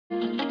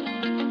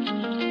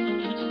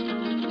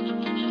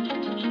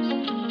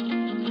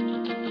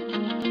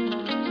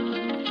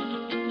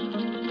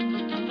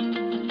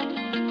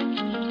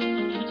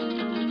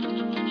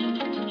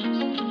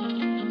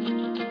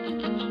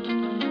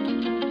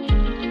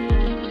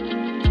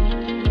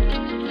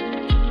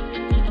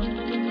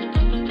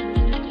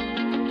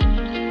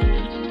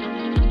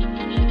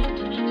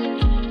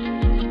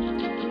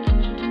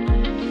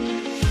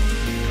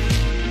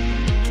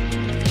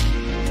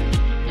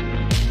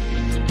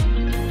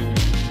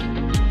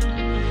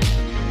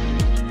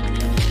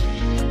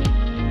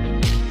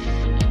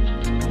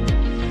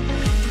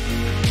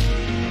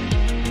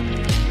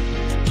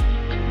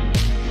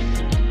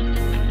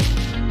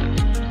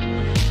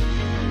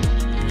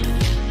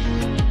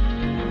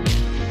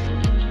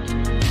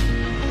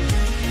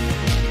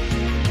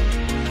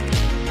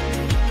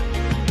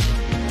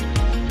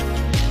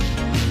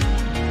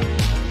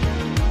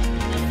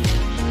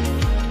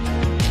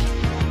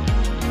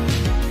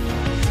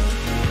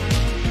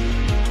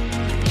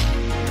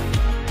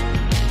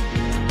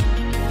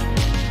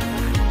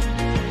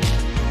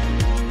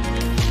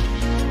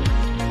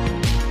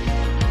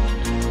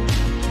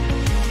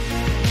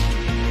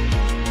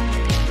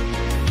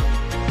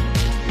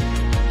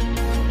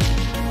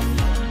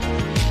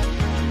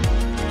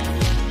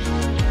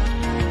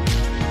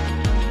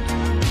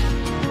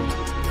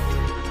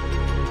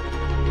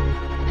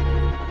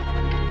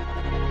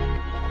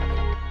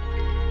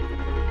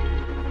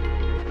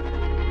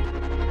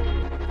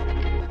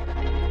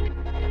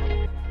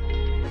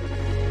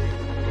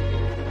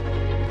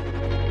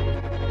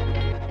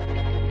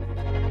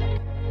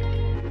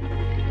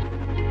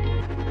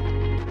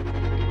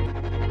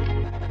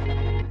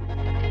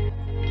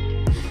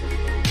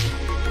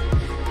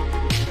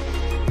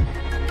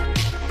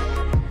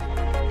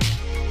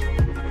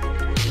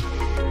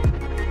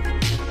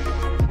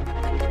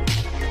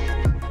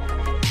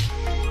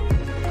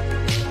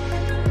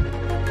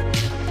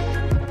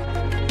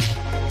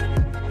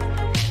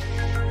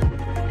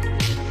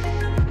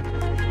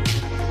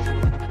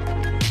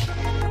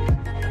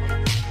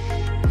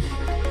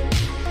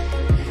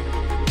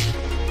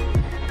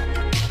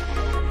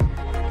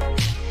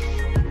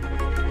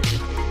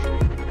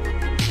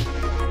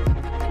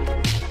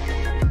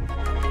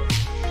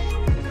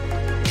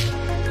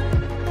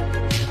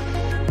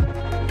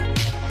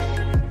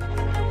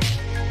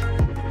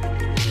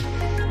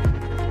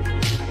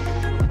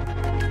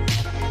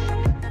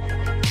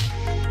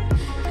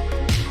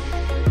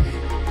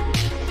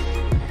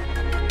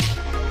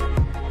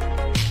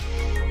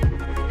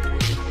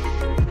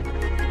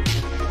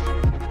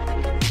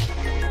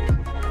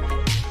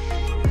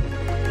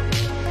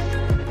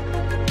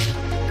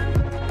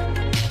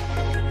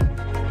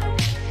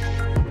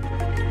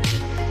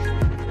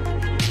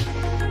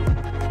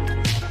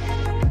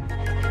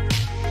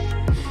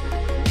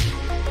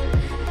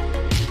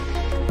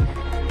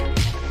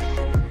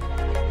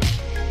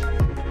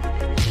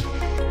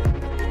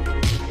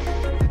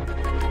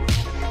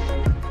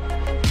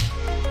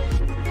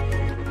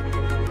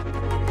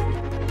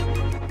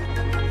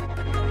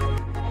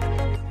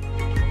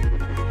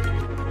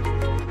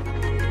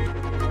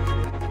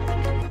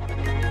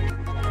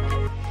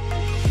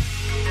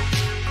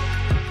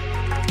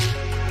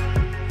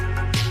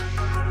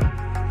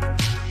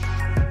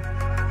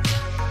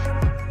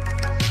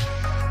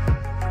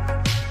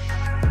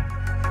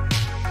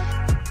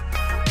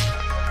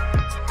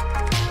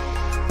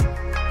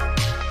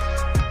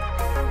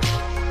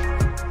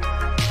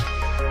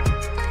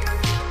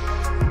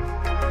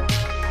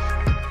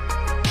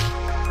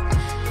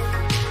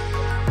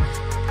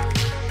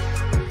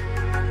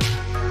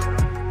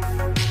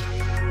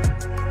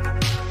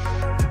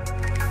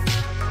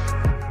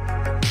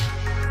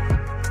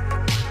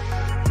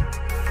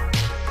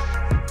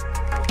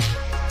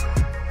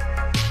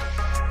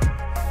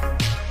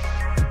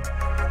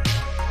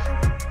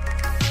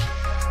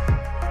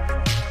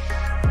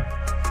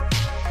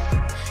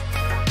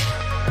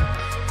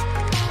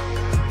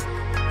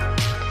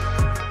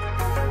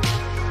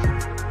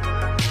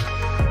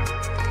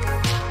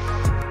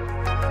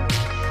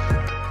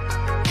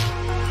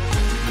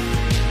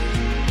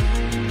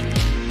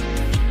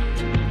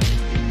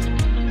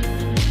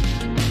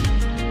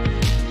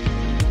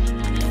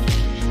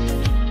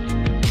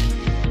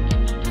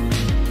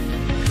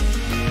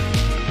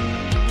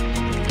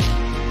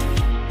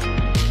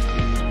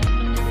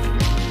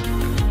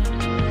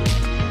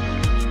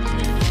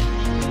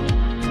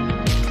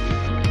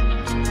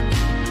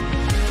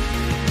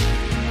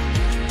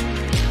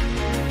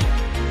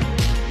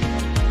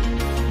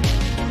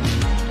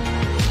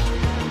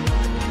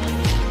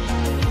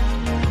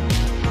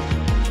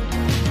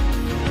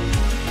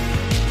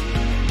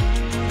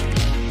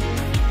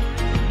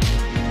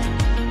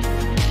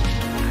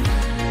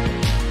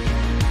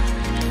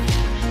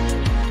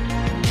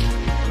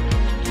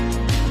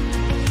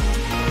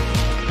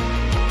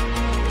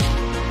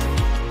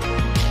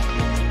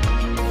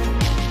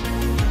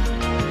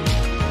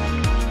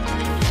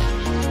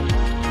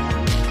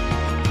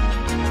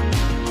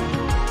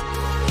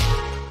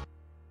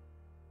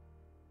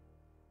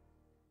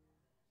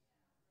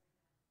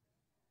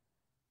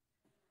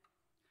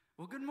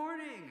Well, good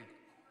morning.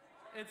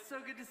 It's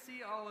so good to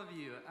see all of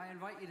you. I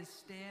invite you to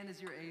stand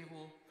as you're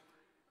able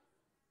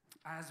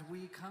as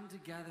we come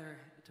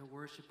together to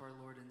worship our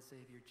Lord and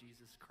Savior,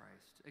 Jesus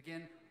Christ.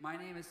 Again, my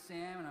name is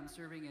Sam, and I'm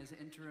serving as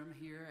interim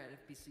here at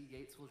FBC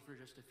Gatesville for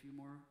just a few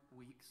more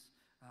weeks,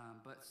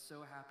 but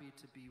so happy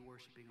to be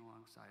worshiping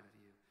alongside of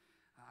you.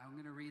 I'm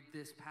going to read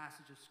this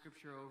passage of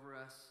Scripture over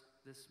us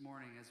this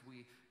morning as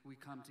we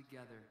come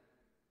together.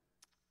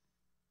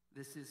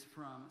 This is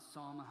from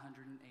Psalm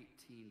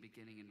 118,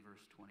 beginning in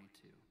verse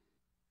 22.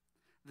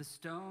 The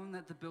stone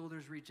that the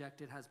builders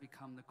rejected has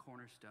become the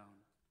cornerstone.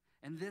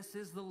 And this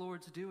is the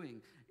Lord's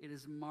doing. It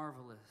is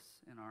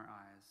marvelous in our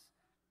eyes.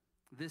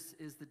 This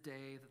is the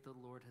day that the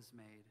Lord has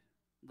made.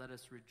 Let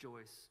us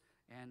rejoice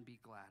and be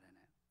glad in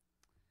it.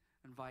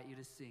 I invite you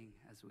to sing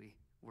as we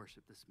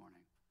worship this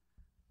morning.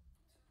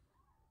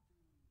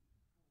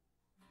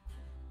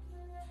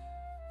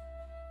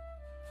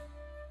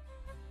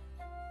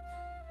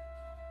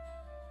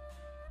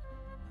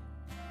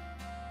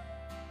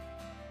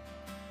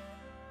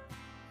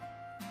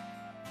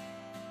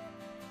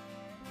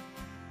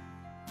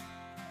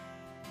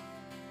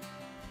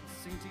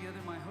 Sing together,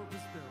 my hope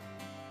is built.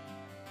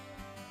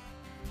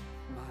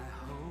 My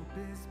hope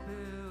is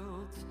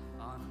built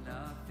on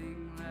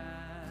nothing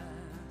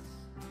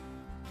less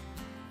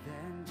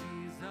than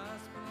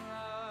Jesus'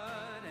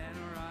 blood and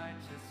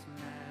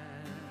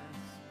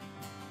righteousness.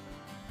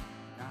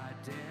 I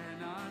dare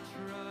not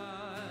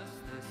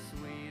trust the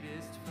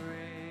sweetest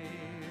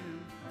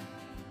frame,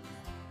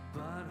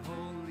 but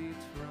wholly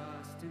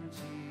trust in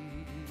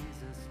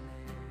Jesus'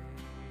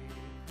 name.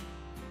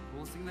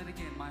 We'll sing that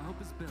again. My hope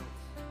is built.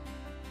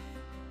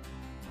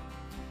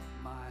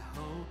 My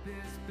hope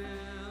is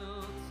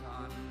built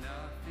on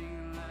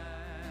nothing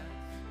less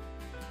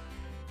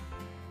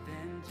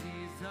than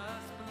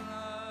Jesus'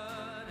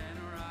 blood and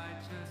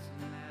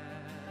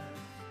righteousness.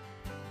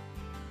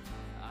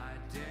 I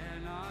dare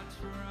not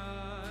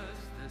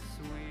trust the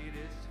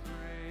sweetest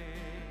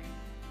frame,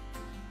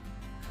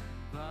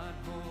 but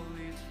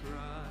wholly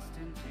trust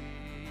in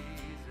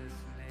Jesus'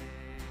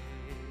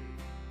 name.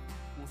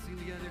 We'll sing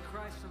together,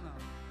 Christ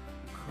alone.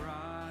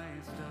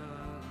 Christ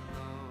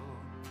alone.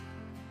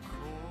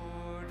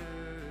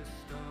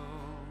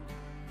 Cornerstone,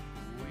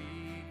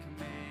 weak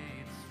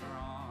made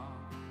strong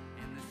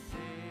in the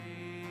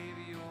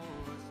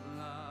Savior's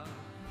love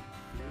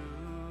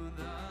through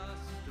the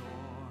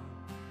storm.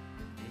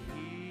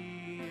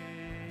 He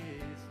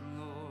is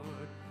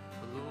Lord,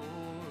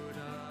 Lord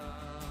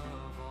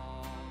of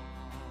all.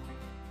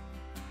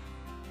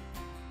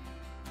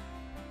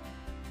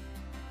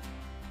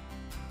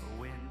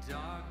 When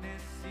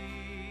darkness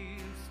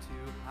seems to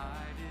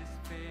hide his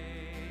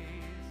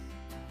face,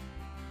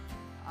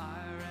 I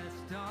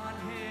rest on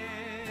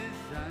his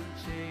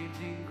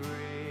unchanging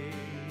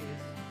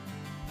grace.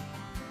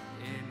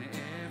 In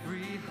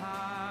every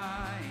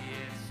high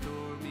and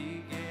stormy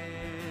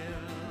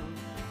gale,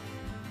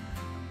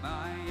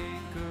 my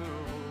anchor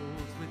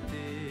holds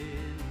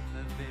within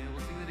the veil.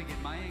 We'll sing that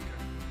again. My anchor.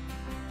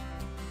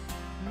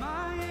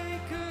 My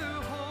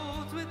anchor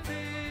holds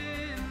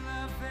within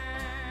the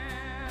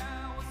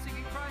veil. We'll sing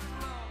in Christ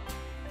alone.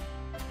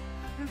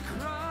 In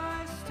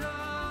Christ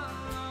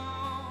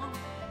alone.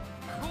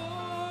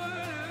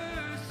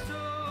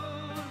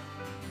 Cornerstone,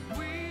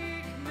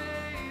 weak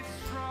made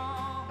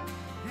strong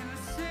in the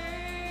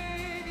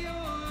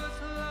Savior's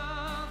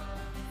love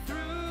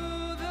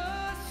through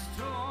the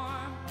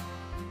storm.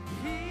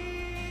 He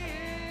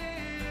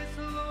is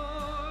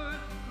Lord,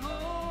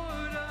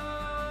 Lord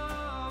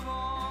of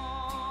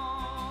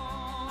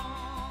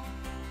all.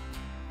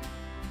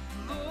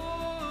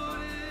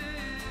 Lord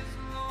is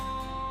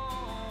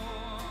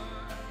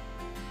Lord,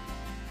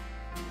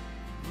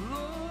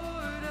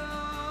 Lord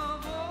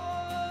of all.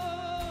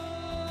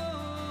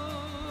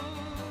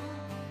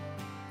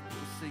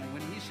 We'll sing,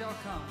 when he shall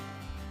come.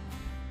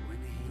 When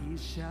he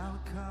shall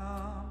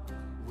come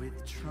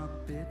with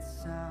trumpet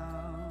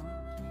sound.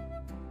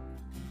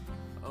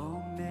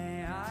 Oh,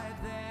 may I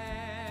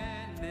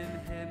then in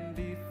him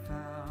be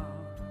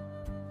found,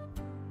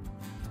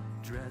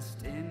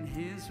 dressed in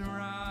his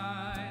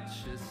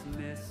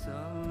righteousness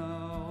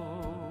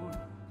alone,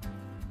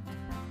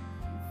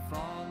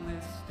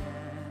 faultless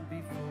stand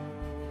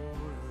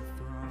before the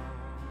throne.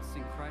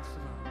 Sing Christ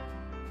alone.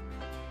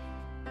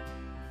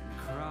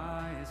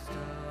 Christ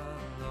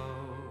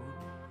alone,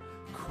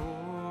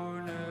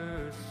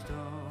 cornerstone,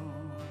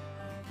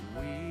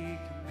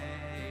 weak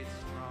made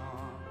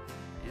strong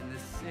in the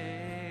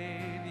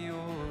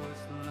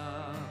Savior's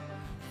love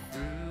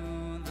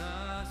through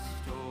the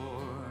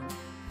storm.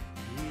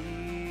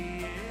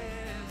 He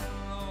is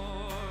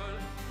Lord,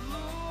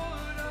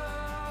 Lord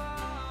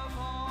of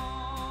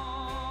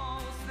all.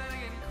 Say that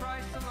again,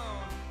 Christ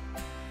alone.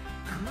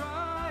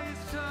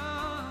 Christ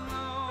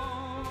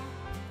alone,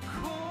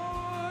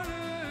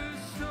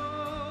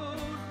 cornerstone,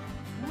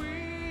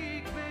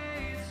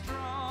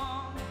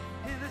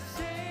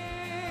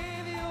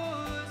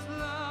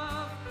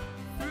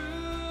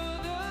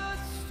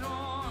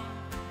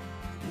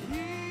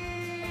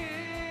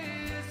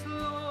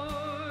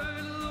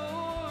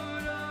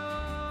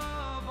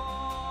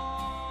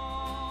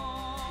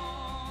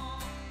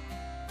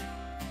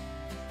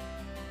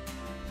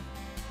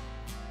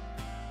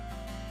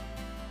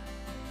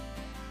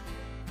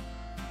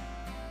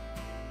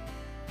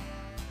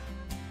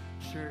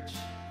 church.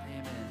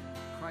 Amen.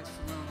 In Christ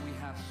alone we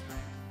have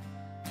strength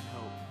and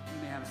hope.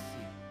 You may have a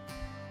seat.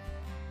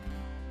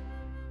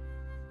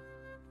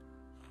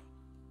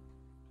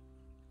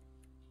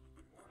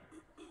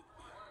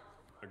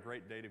 A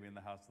great day to be in the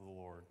house of the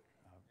Lord.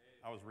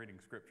 I was reading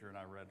scripture and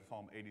I read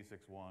Psalm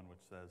 86:1, which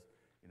says,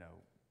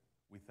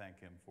 we thank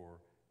him for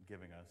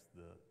giving us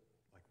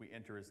we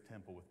enter his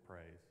temple with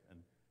praise. And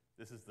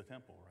this is the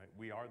temple, right?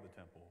 We are the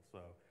temple. So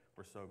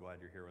we're so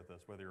glad you're here with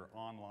us. Whether you're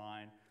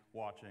online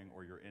watching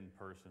or you're in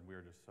person, we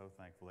are just so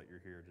thankful that you're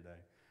here today.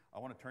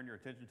 I want to turn your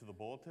attention to the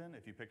bulletin.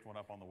 If you picked one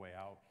up on the way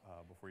out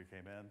before you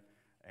came in,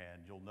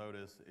 and you'll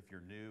notice if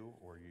you're new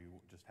or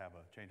you just have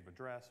a change of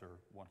address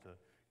or want to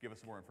give us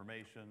more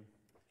information,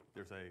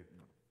 there's a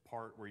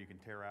part where you can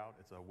tear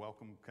out. It's a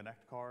Welcome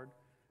Connect card,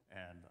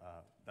 and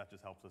that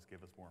just helps us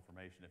give us more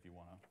information if you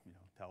want to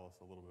tell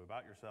us a little bit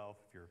about yourself,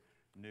 if you're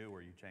new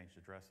or you changed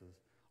addresses.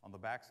 On the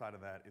back side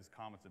of that is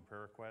comments and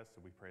prayer requests.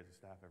 So we pray as a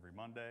staff every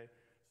Monday.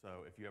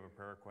 So if you have a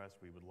prayer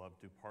request, we would love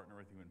to partner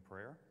with you in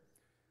prayer.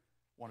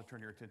 I want to turn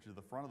your attention to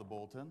the front of the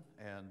bulletin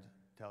and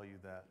tell you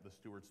that the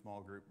Steward Small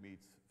Group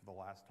meets for the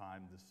last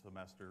time this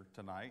semester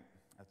tonight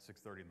at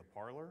 6:30 in the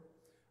parlor.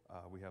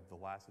 We have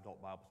the last adult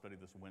Bible study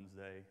this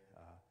Wednesday,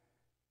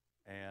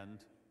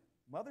 and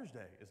Mother's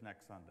Day is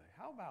next Sunday.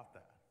 How about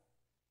that?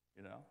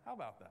 How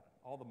about that?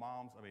 All the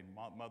moms,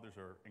 mothers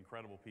are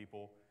incredible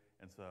people,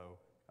 and so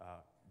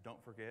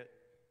don't forget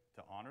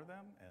to honor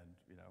them. And,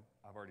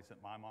 I've already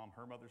sent my mom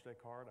her Mother's Day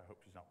card. I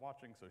hope she's not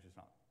watching, so she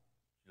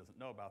doesn't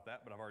know about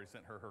that, but I've already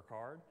sent her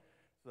card.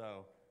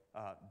 So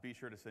be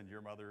sure to send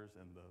your mothers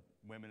and the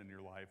women in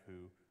your life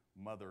who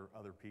mother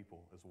other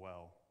people as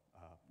well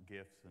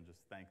gifts, and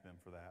just thank them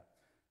for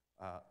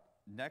that.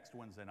 Next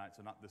Wednesday night,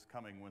 so not this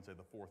coming Wednesday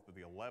the 4th, but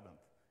the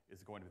 11th,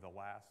 is going to be the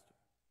last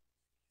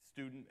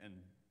student and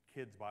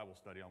kids Bible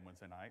study on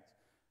Wednesday nights,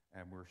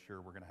 and we're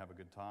sure we're going to have a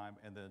good time.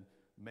 And then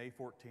May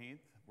 14th,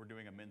 we're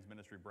doing a men's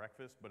ministry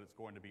breakfast, but it's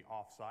going to be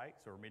off-site,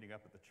 so we're meeting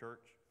up at the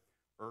church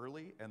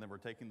early, and then we're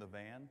taking the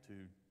van to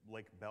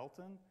Lake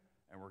Belton,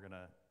 and we're going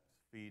to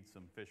feed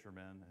some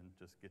fishermen and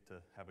just get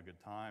to have a good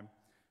time.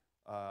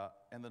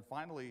 And then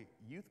finally,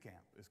 youth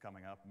camp is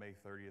coming up May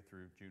 30th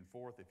through June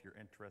 4th. If you're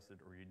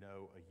interested or you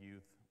know a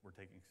youth, we're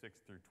taking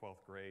 6th through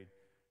 12th grade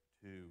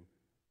to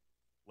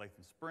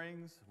Latham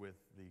Springs with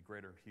the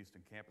Greater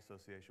Houston Camp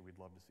Association. We'd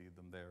love to see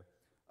them there.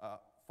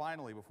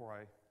 Finally, before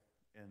I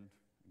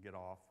get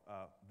off,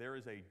 there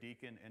is a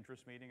deacon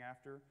interest meeting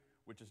after,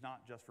 which is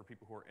not just for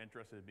people who are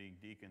interested in being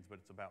deacons, but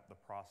it's about the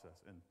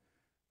process. And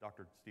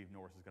Dr. Steve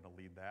Norris is going to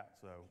lead that,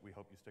 so we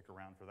hope you stick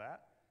around for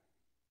that.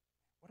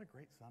 What a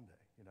great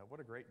Sunday. What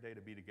a great day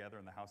to be together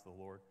in the house of the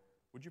Lord.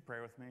 Would you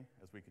pray with me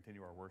as we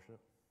continue our worship?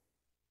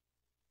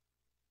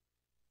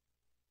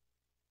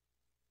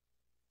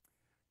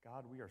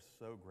 God, we are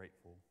so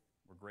grateful.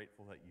 We're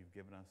grateful that you've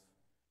given us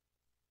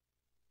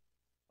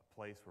a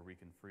place where we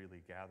can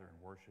freely gather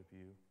and worship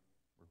you.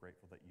 We're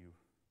grateful that you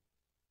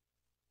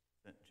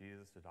sent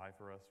Jesus to die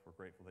for us. We're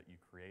grateful that you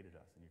created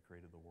us and you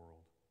created the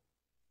world.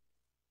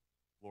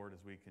 Lord,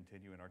 as we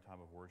continue in our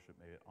time of worship,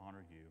 may it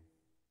honor you.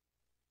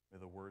 May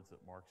the words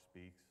that Mark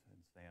speaks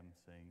and Sam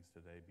sings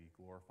today be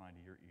glorifying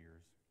to your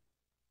ears.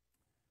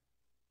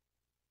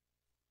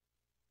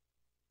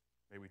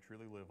 May we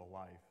truly live a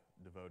life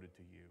devoted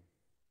to you.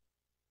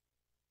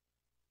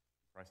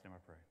 In Christ's name I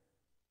pray.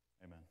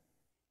 Amen.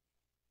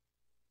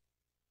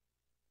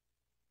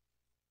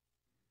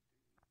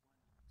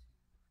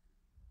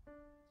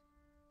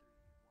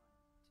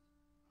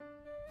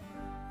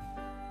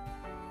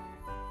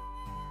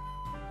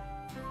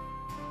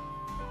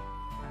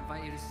 I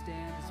invite you to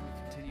stand as we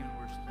continue in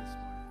worship this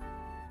morning.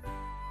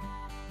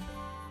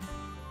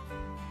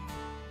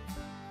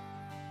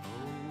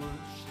 Oh,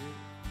 worship,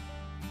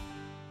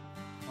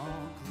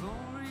 all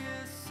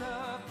glorious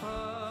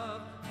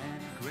above,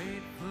 and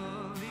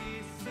gratefully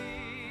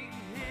sing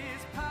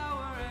his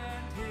power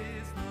and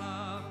his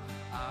love,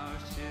 our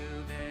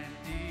shield and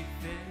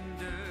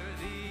defender,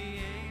 the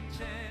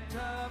ancient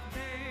of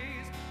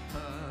days,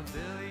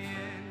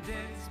 pavilioned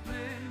in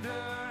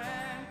splendor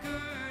and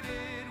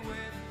girded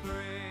with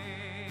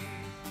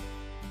praise.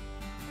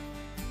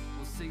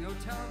 We'll sing, oh,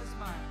 tell of his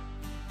might.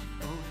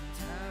 Oh,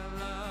 tell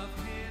of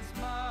his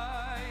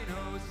might.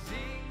 Oh,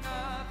 sing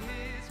of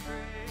his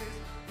grace.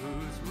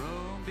 Whose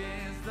robe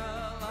is the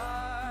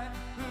light,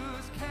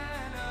 whose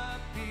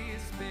canopy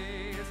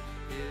space.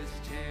 His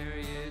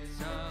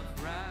chariots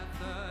of wrath,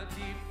 the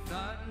deep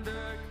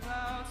thunder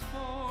clouds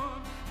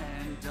form,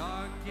 and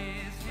dark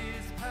is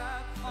his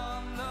path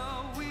on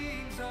the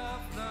wings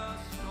of the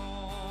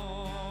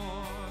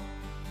storm.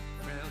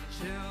 Frail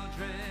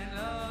children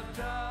of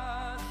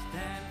dust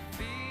and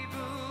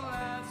feeble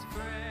as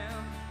frail,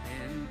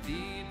 in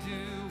thee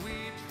do we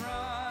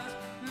trust,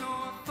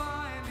 nor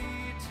find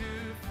thee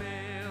to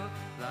fail.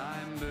 Thy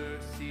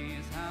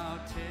mercies how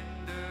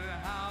tender,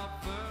 how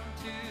firm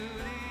to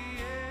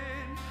the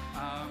end,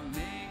 our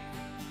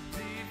Maker,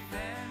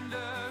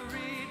 defender,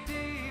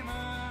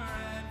 redeemer,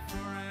 and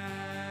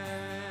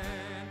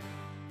friend.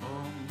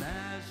 Oh,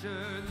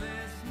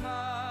 measureless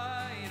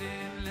might,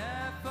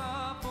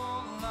 ineffable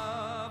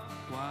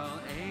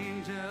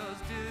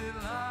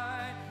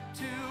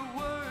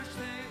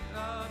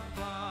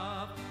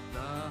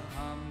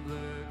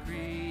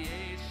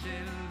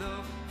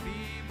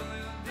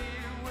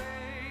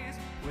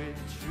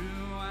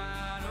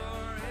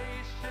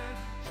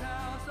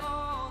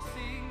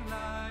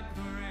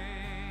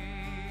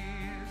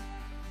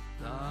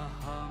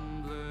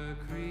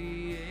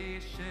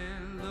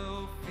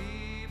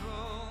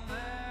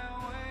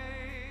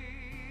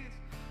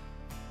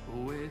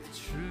With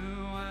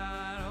true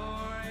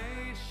adoration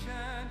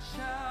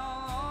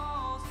shall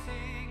all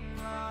sing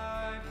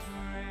thy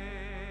praise.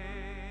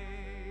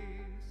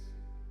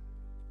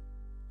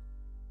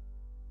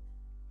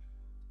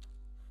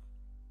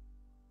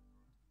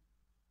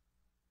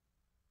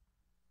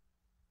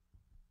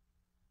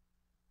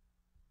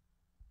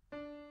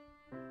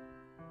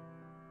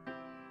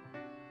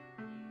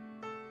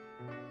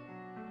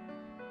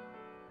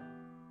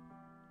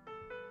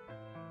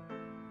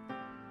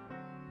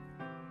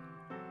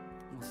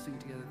 We'll sing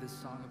together this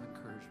song of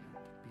encouragement.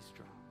 Be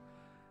strong.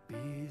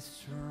 Be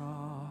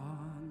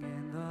strong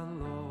in the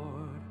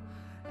Lord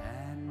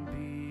and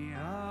be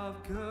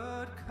of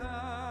good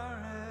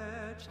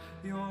courage.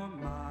 Your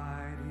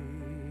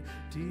mighty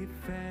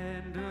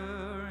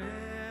defender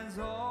is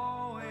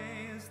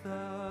always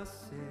the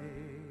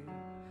same.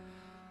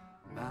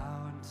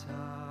 Mount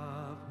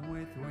up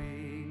with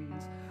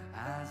wings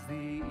as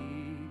the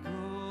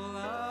eagle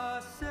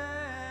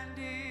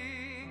ascending.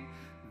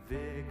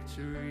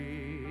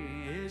 Victory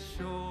is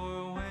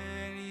sure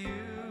when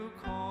you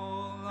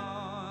call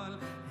on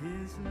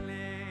his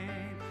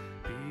name.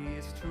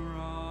 Be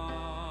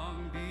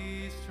strong,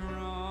 be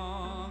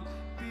strong,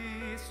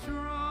 be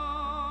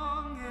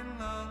strong in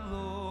the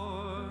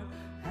Lord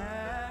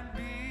and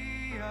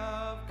be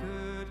of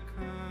good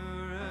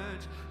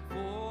courage,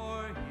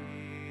 for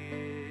he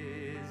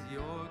is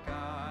your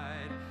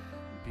guide.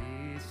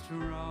 Be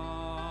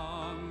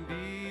strong,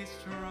 be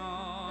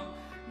strong,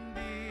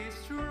 be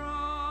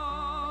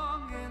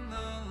strong in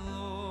the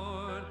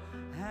Lord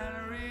and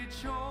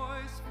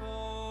rejoice,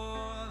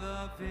 for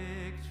the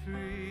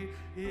victory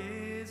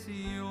is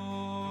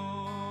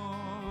yours.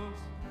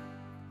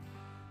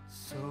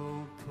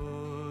 So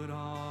put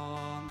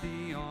on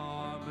the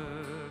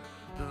armor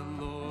the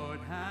Lord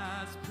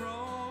has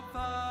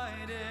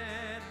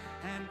provided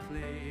and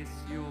place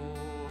your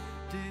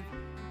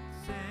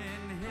defense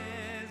in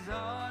his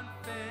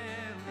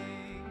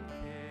unfailing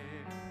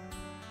care.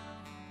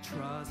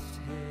 Trust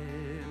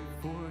him,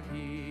 for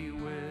he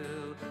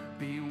will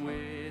be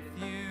with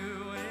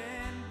you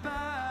in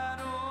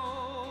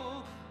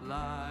battle,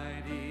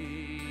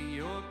 lighting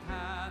your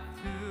path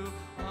to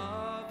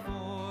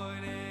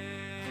avoid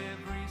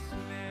every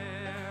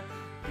snare.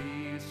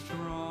 Be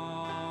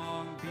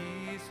strong,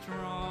 be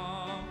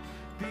strong,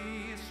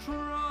 be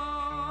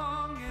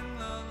strong in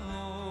the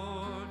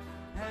Lord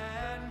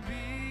and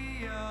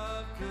be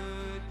of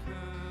good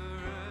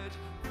courage,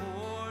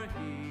 for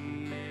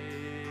he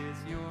is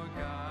your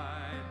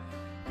guide.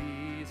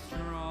 Be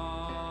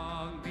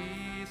strong,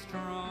 be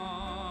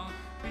strong,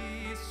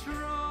 be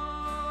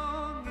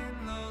strong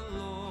in the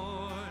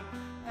Lord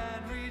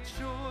and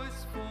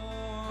rejoice,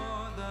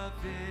 for the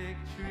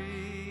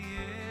victory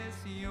is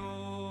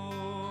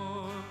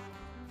yours.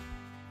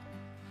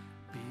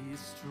 Be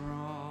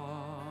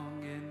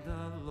strong in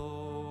the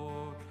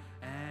Lord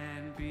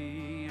and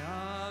be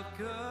of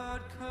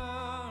good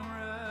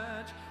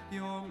courage.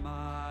 Your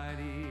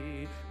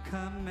mighty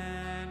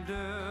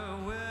commander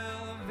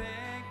will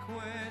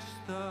vanquish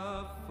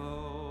the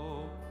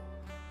foe.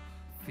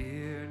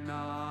 Fear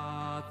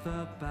not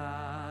the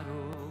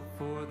battle,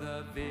 for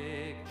the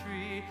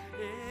victory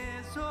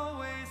is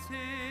always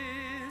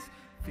his.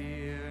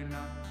 Fear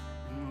not,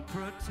 and will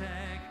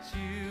protect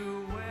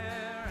you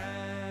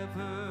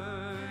wherever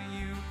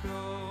you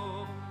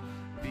go.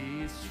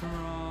 Be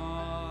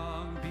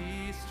strong,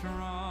 be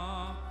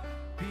strong,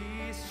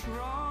 be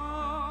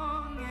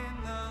strong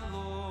in the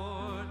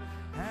Lord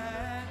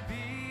and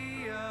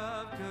be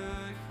of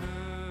good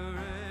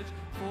courage,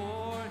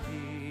 for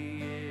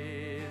he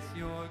is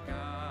your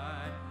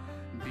guide.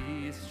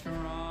 Be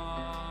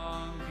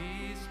strong,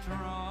 be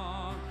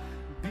strong,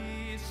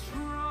 be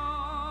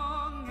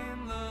strong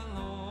in the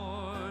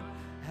Lord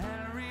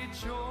and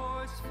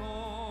rejoice,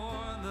 for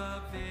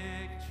the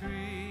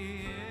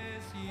victory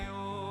is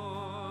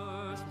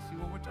yours. Let's see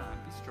one more time.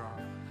 Be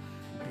strong.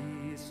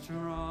 Be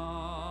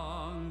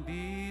strong,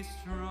 be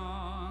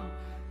strong,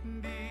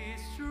 be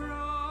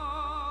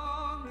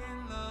strong in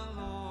the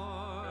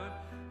Lord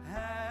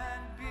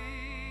and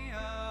be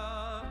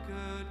of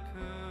good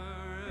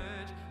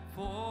courage,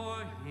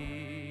 for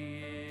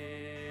he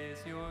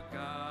is your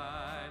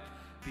guide.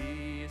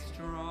 Be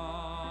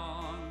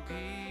strong,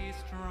 be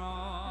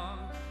strong,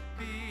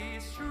 be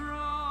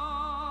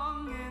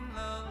strong in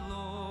the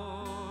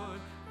Lord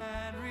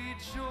and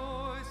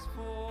rejoice,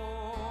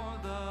 for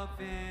the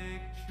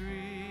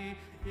victory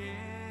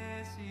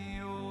is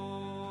yours.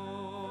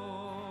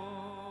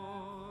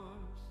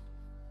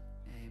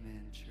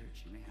 Amen,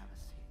 church. You may have a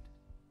seat.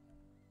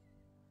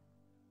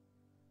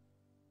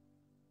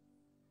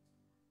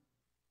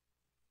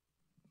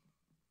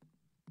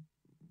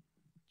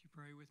 Would you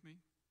pray with me?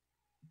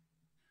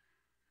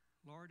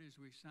 Lord, as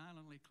we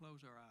silently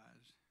close our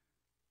eyes,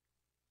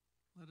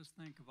 let us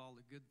think of all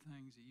the good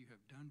things that you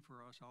have done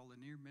for us, all the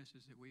near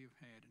misses that we have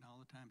had, and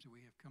all the times that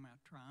we have come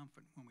out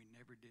triumphant when we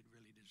never did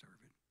really deserve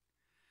it.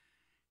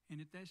 And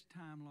at this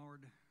time,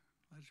 Lord,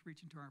 let us reach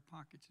into our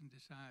pockets and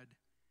decide,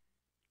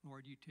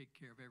 Lord, you take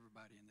care of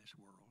everybody in this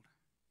world.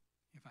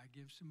 If I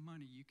give some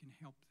money, you can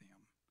help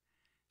them.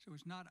 So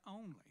it's not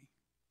only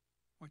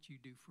what you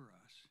do for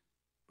us,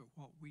 but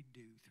what we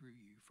do through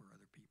you for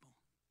other people.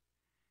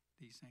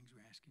 These things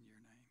we ask in your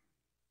name.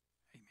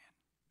 Amen.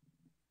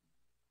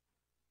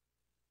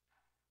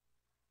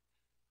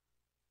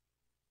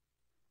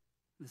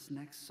 This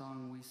next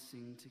song we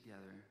sing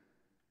together,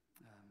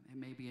 it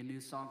may be a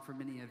new song for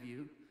many of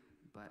you,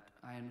 but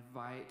I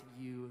invite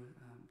you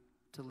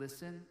to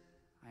listen.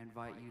 I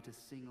invite you to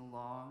sing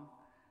along,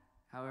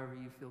 however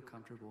you feel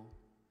comfortable.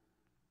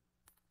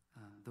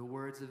 The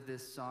words of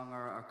this song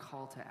are a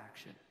call to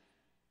action.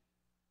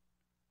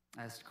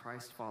 As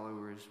Christ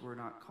followers, we're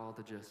not called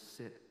to just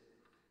sit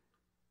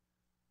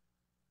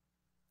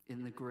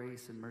in the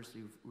grace and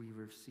mercy we've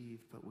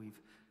received, but we've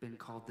been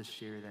called to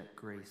share that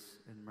grace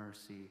and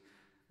mercy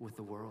with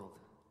the world.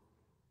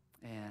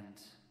 And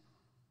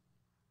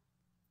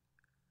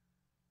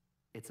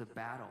it's a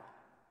battle.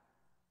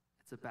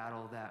 It's a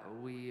battle that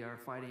we are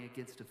fighting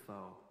against a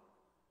foe.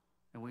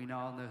 And we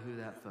all know who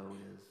that foe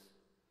is.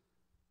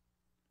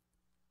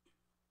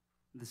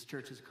 This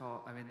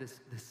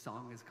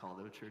song is called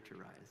O Church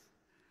Arise.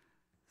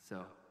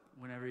 So,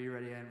 whenever you're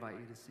ready, I invite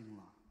you to sing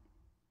along.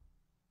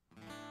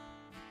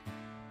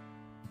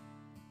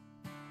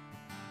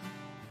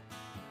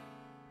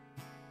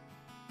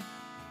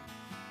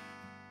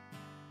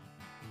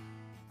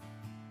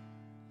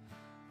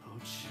 O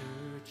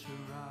church,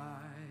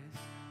 arise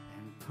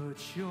and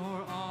put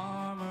your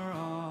armor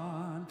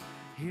on.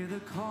 Hear the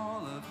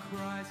call of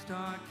Christ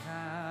our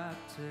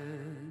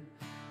captain.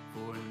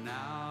 For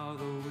now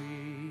the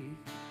weak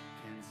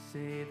can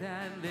say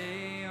that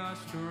they are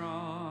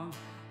strong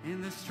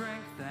in the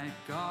strength that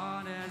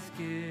God has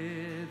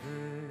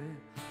given.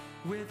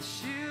 With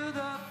shield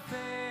of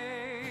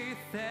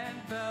faith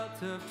and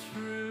belt of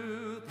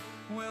truth,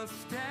 we'll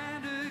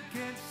stand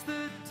against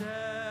the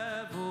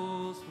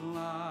devil's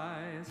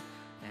lies.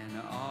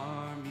 An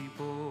army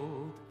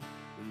bold,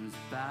 whose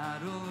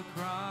battle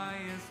cry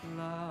is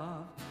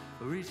love,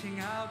 reaching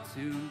out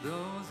to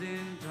those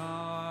in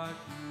darkness.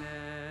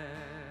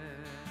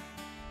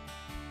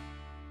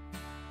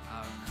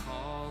 Our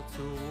call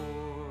to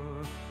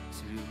war,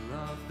 to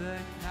love the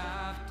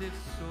captive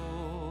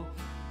soul,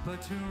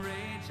 but to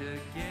rage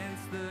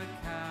against the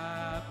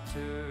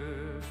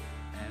captor.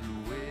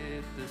 And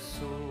with the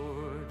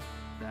sword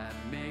that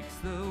makes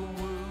the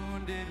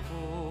wounded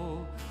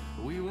whole,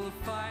 we will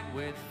fight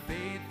with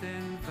faith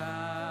and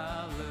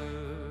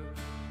valor.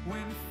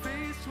 When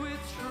faced with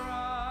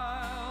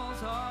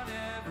trials on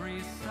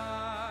every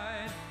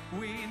side,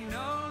 we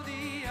know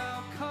the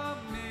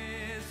outcome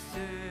is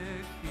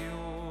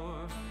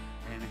secure,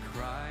 and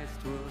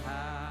Christ will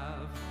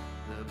have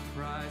the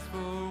prize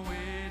for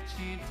which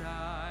he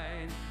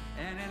died,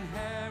 an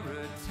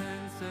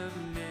inheritance of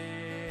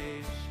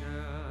nations.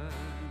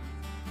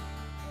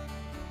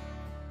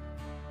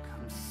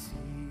 Come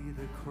see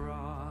the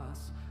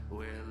cross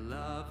where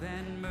love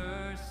and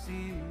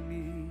mercy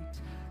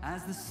meet,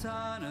 as the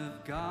Son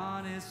of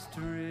God is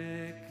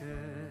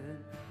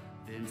stricken.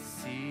 Then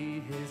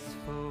see his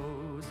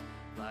foes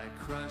lie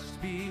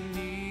crushed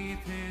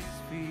beneath his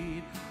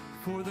feet,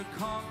 for the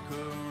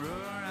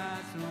conqueror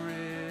has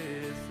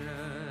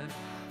risen.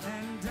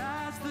 And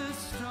as the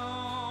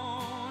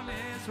stone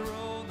is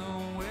rolled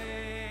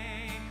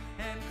away,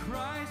 and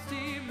Christ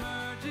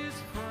emerges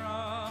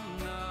from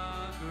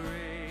the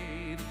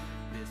grave,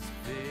 this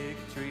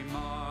victory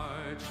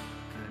march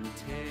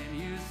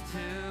continues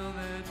till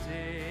the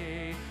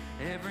day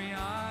every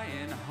eye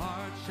and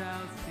heart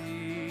shall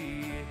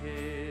see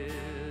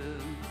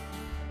him.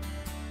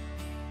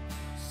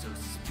 So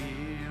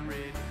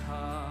Spirit,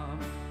 come,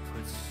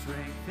 put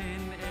strength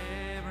in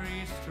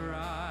every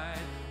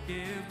stride,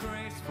 give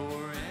grace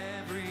for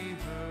every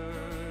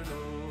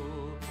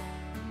hurdle.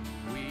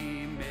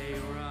 We may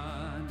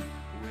run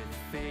with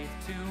faith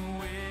to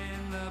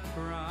win the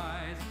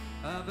prize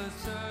of a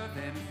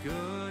servant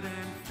good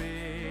and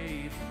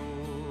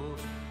faithful.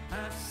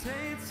 As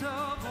saints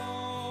of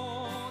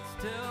old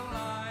still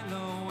line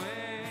the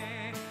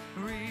way,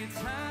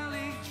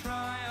 retelling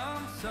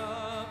triumphs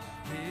of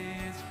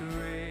his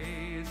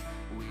grace.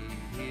 We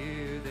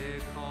hear their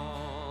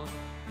call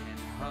and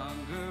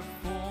hunger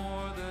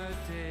for the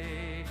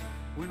day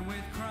when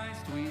with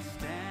Christ we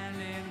stand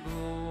in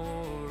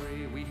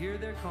glory. We hear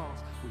their calls,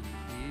 we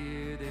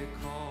hear their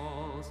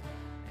calls,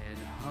 and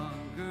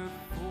hunger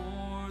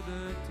for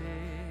the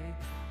day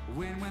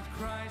when with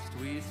Christ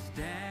we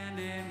stand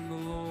in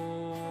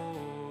glory.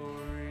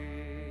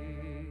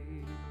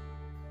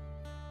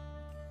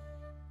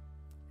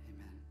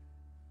 Amen.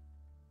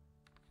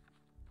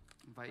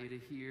 I invite you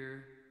to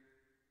hear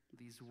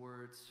these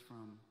words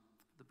from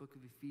the book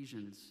of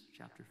Ephesians,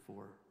 chapter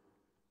 4.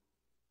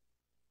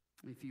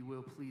 If you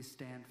will, please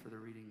stand for the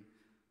reading.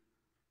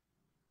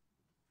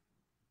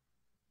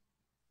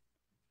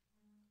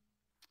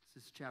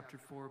 This is chapter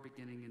 4,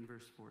 beginning in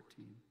verse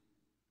 14.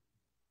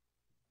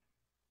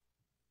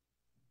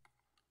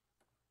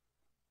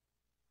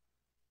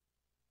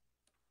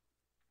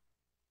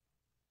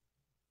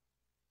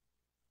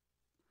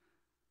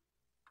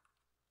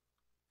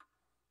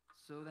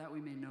 so that we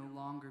may no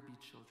longer be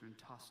children,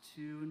 tossed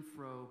to and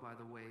fro by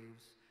the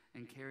waves,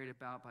 and carried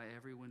about by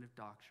every wind of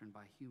doctrine,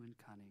 by human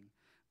cunning,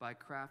 by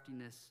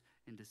craftiness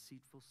and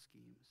deceitful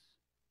schemes.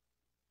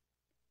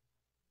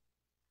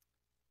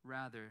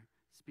 Rather,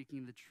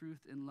 speaking the truth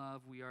in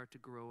love, we are to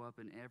grow up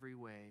in every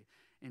way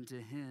into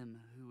him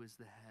who is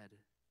the head,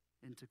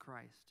 into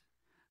Christ,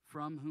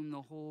 from whom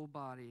the whole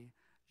body,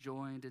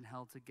 joined and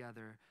held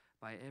together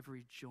by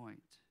every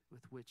joint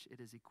with which it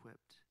is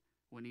equipped,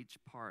 when each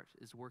part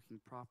is working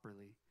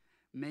properly,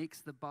 makes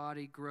the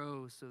body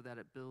grow so that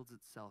it builds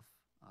itself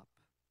up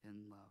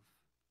in love.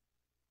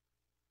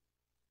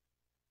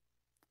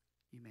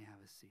 You may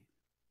have a seat.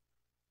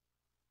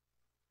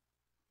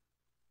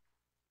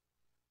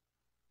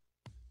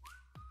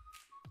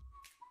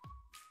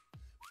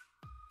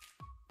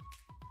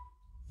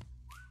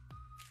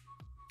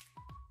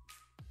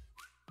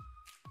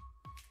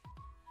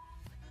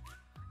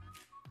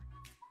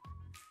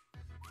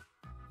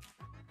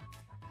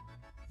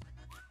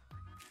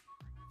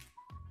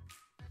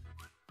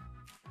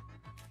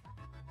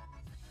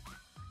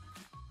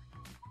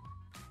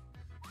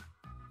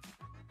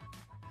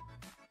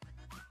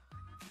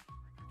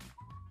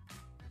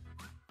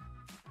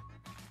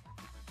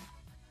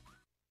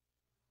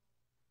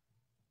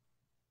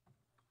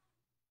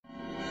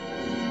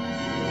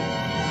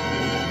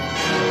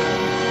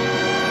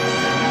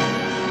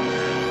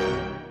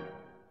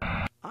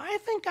 I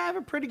think I have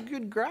a pretty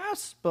good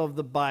grasp of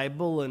the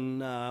Bible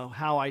and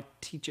how I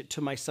teach it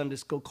to my Sunday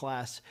school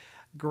class.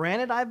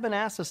 Granted, I've been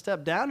asked to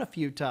step down a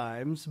few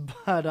times,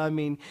 but I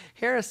mean,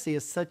 heresy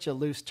is such a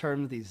loose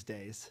term these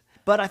days.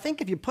 But I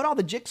think if you put all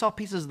the jigsaw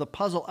pieces of the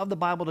puzzle of the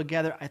Bible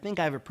together, I think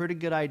I have a pretty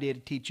good idea to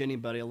teach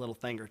anybody a little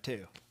thing or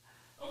two.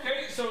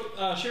 Okay, so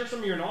share some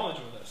of your knowledge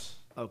with us.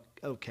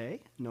 Okay,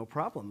 no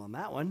problem on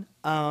that one.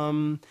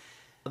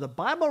 The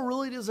Bible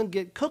really doesn't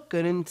get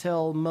cooking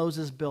until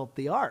Moses built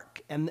the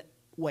ark. And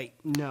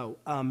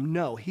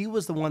no, he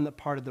was the one that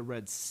parted the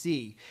Red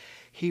Sea.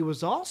 He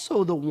was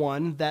also the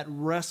one that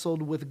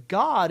wrestled with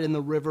God in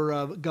the river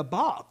of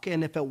Gabok.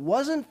 And if it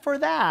wasn't for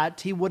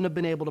that, he wouldn't have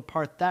been able to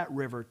part that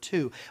river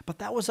too. But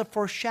that was a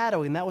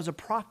foreshadowing. That was a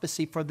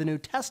prophecy for the New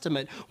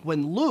Testament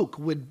when Luke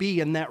would be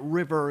in that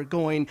river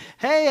going,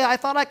 hey, I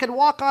thought I could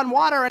walk on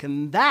water.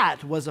 And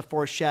that was a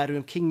foreshadowing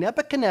of King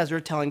Nebuchadnezzar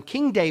telling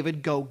King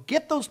David, go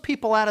get those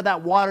people out of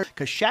that water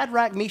because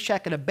Shadrach,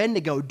 Meshach, and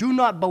Abednego do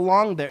not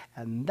belong there.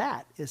 And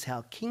that is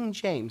how King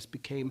James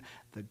became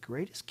the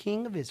greatest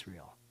king of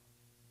Israel.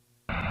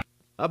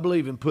 I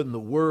believe in putting the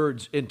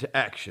words into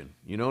action.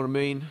 You know what I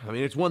mean? I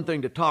mean, it's one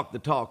thing to talk the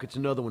talk. It's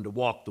another one to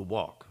walk the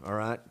walk, all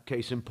right?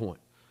 Case in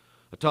point.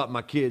 I taught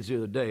my kids the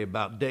other day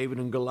about David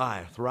and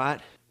Goliath, right?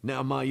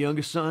 Now my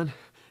youngest son,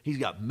 he's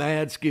got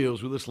mad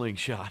skills with a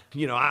slingshot.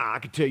 You know, I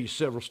could tell you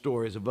several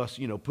stories of us,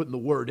 putting the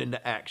word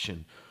into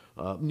action.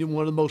 One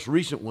of the most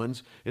recent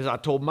ones is I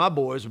told my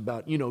boys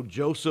about,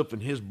 Joseph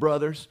and his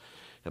brothers.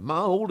 And my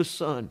oldest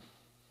son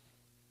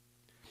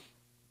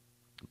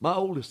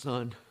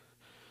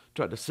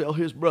tried to sell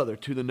his brother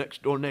to the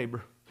next door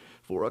neighbor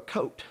for a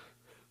coat.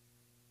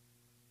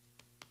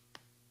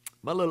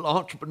 My little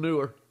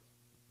entrepreneur,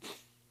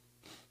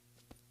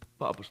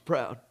 Papa's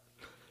proud.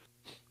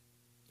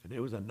 And it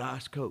was a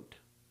nice coat.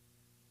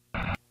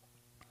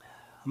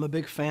 I'm a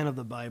big fan of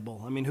the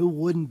Bible. I mean, who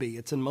wouldn't be?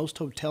 It's in most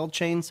hotel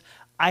chains.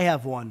 I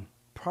have one,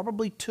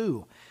 probably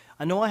two.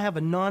 I know I have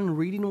a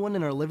non-reading one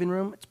in our living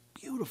room. It's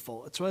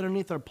beautiful. It's right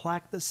underneath our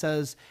plaque that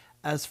says,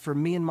 as for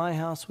me and my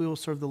house, we will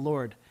serve the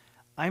Lord.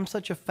 I'm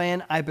such a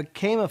fan. I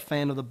became a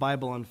fan of the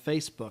Bible on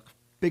Facebook.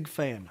 Big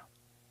fan.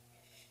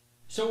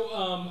 So,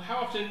 how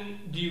often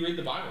do you read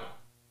the Bible?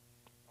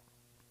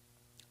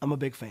 I'm a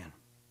big fan.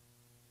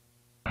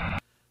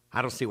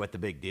 I don't see what the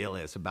big deal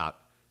is about,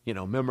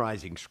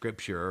 memorizing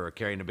scripture or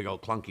carrying a big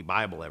old clunky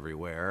Bible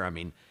everywhere. I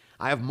mean,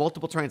 I have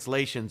multiple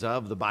translations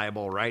of the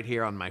Bible right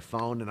here on my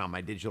phone and on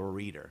my digital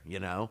reader,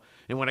 And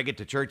when I get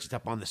to church, it's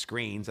up on the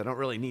screens. I don't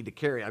really need to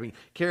carry. I mean,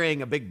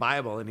 carrying a big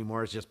Bible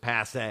anymore is just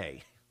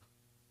passé.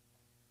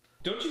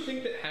 Don't you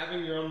think that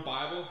having your own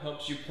Bible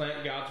helps you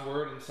plant God's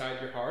word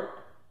inside your heart?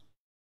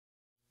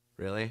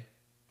 Really?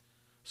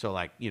 So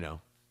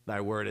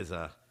thy word is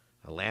a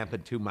lamp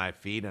unto my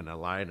feet and a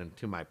light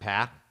unto my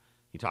path?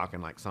 You talking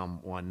like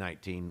Psalm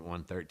 119,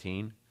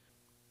 113?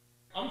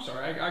 I'm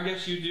sorry, I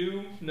guess you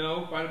do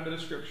know quite a bit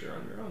of scripture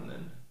on your own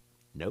then.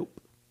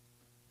 Nope.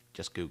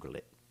 Just Google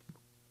it.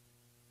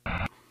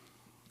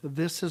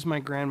 This is my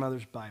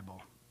grandmother's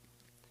Bible.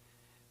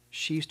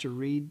 She used to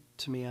read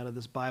to me out of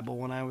this Bible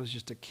when I was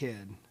just a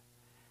kid.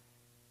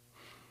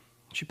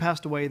 She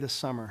passed away this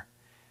summer.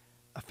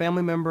 A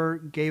family member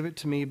gave it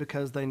to me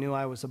because they knew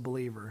I was a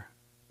believer.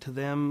 To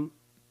them,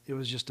 it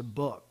was just a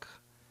book.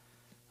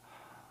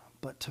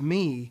 But to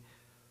me,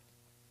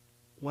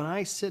 when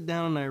I sit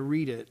down and I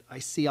read it, I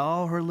see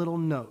all her little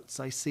notes.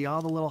 I see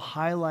all the little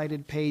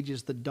highlighted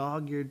pages, the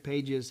dog-eared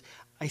pages.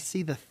 I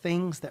see the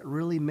things that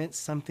really meant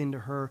something to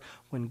her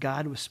when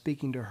God was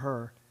speaking to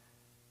her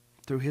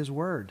through his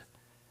word.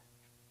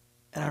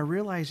 And I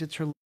realize it's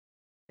her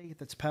faith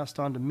that's passed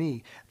on to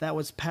me. That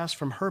was passed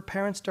from her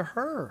parents to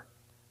her.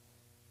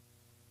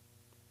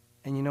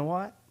 And you know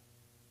what?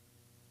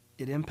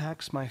 It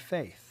impacts my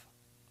faith.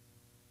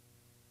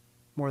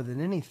 More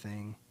than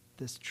anything,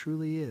 this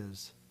truly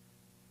is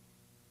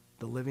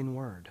the living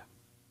Word.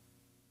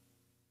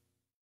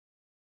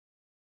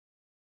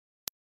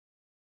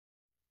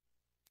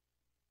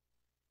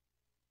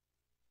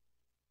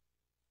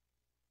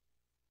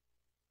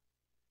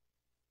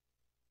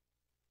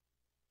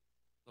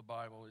 The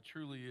Bible. It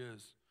truly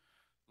is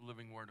the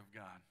living Word of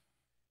God.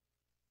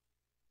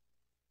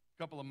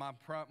 A couple of my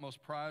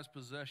most prized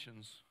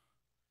possessions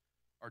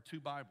are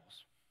 2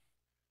 Bibles.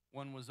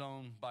 One was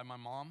owned by my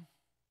mom,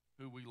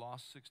 who we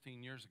lost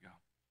 16 years ago.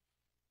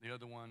 The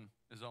other one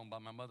is owned by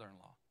my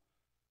mother-in-law.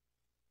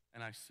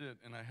 And I sit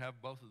and I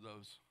have both of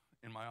those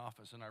in my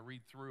office, and I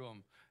read through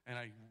them, and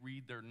I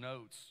read their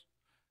notes.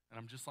 And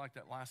I'm just like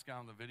that last guy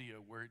on the video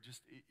where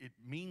it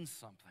means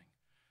something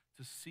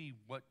to see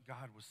what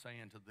God was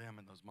saying to them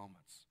in those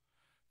moments,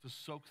 to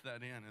soak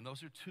that in. And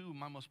those are 2 of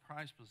my most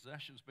prized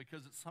possessions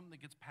because it's something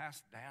that gets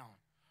passed down.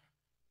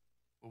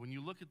 But when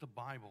you look at the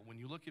Bible, when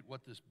you look at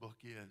what this book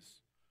is,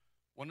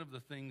 one of the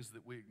things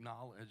that we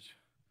acknowledge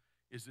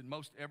is that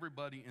most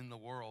everybody in the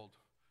world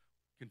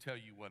can tell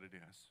you what it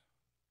is.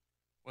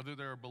 Whether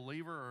they're a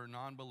believer or a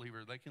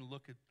non-believer, they can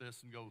look at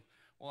this and go,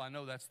 well, I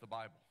know that's the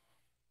Bible.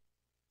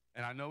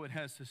 And I know it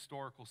has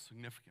historical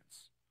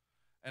significance.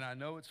 And I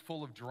know it's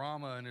full of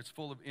drama, and it's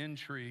full of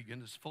intrigue,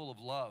 and it's full of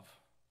love.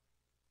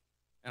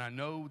 And I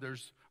know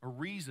there's a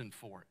reason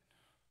for it.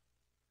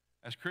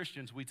 As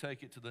Christians, we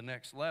take it to the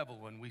next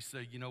level, and we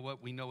say, you know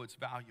what? We know it's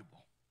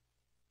valuable.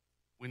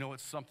 We know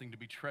it's something to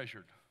be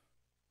treasured.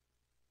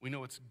 We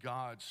know it's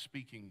God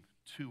speaking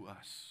to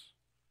us.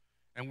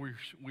 And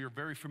we're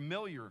very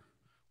familiar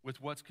with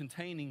what's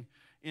containing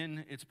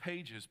in its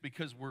pages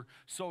because we're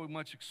so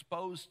much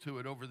exposed to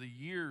it over the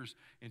years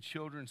in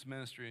children's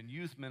ministry and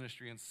youth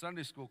ministry and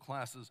Sunday school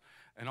classes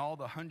and all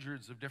the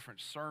hundreds of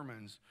different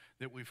sermons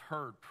that we've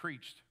heard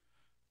preached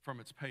from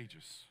its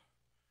pages.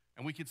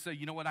 And we could say,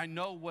 you know what, I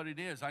know what it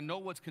is. I know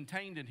what's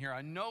contained in here.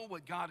 I know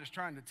what God is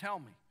trying to tell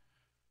me.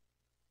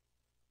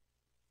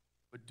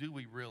 But do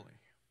we really?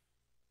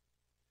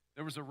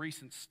 There was a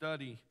recent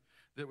study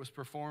that was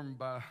performed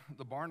by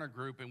the Barna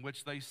Group in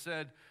which they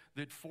said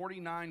that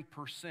 49%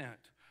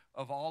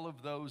 of all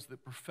of those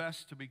that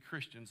profess to be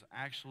Christians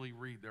actually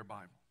read their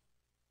Bible.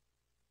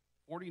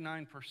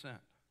 49%.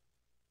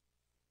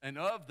 And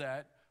of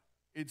that,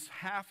 it's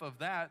half of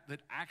that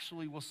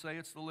actually will say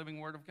it's the living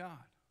Word of God.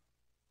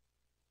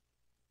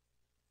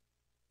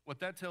 What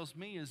that tells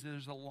me is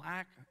there's a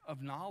lack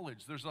of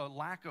knowledge, there's a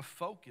lack of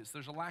focus,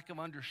 there's a lack of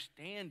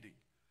understanding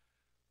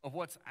of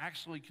what's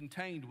actually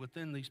contained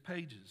within these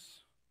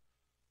pages.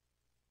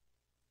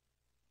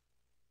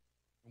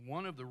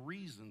 One of the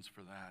reasons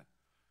for that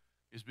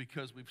is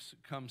because we've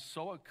become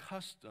so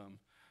accustomed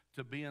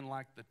to being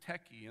like the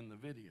techie in the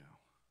video.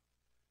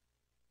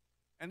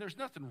 And there's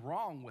nothing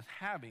wrong with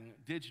having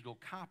digital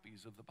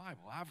copies of the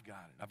Bible. I've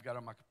got it. I've got it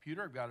on my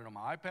computer. I've got it on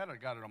my iPad.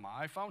 I've got it on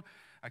my iPhone.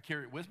 I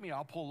carry it with me.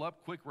 I'll pull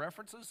up quick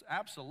references.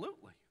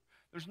 Absolutely.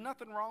 There's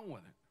nothing wrong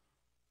with it.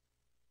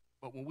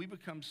 But when we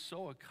become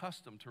so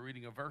accustomed to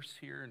reading a verse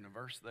here and a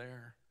verse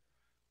there,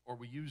 or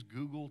we use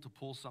Google to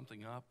pull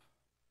something up,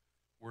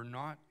 we're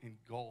not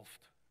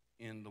engulfed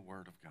in the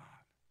Word of God.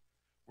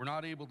 We're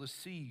not able to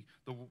see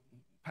the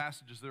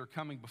passages that are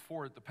coming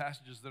before it, the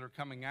passages that are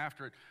coming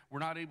after it. We're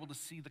not able to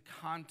see the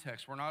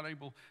context. We're not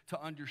able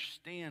to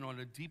understand on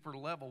a deeper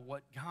level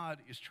what God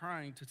is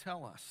trying to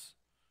tell us.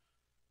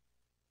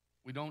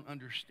 We don't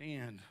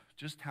understand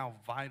just how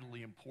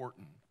vitally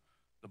important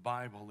the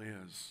Bible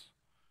is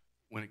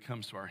when it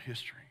comes to our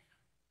history,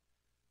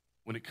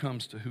 when it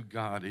comes to who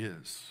God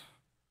is.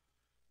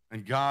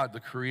 And God, the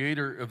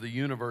creator of the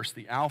universe,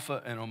 the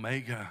Alpha and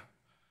Omega,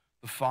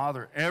 the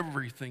Father,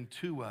 everything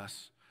to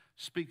us,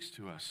 speaks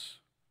to us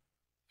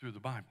through the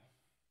Bible.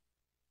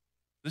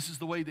 This is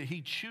the way that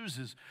He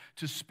chooses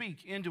to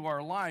speak into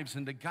our lives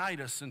and to guide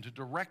us and to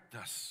direct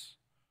us.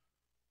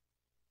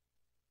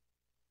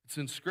 It's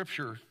in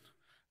Scripture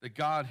that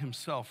God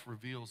Himself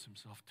reveals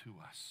Himself to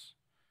us.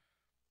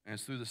 And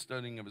it's through the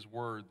studying of His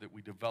Word that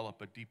we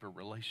develop a deeper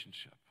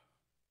relationship.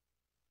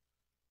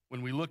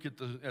 When we look at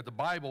the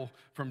Bible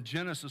from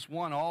Genesis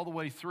 1 all the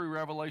way through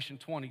Revelation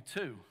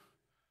 22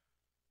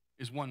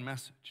 is one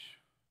message.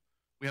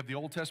 We have the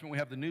Old Testament, we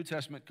have the New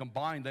Testament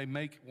combined. They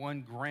make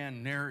one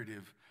grand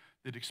narrative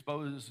that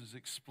explains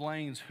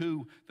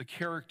who the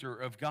character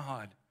of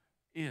God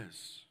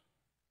is.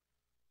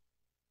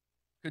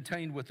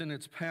 Contained within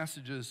its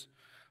passages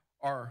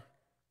are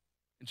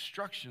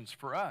instructions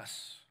for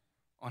us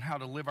on how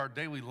to live our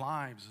daily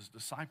lives as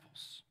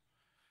disciples.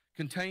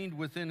 Contained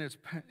within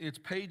its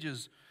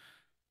pages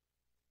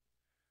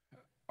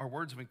are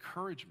words of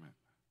encouragement,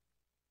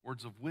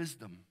 words of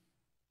wisdom,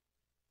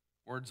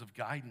 words of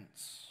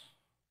guidance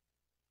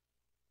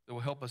that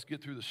will help us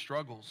get through the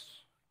struggles,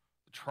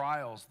 the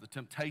trials, the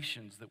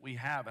temptations that we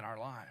have in our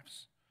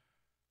lives.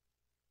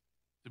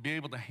 To be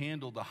able to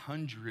handle the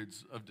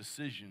hundreds of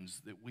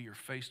decisions that we are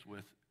faced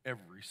with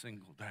every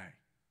single day.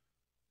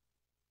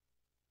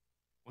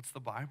 What's the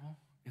Bible?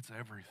 It's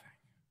everything.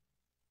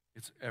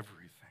 It's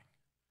everything.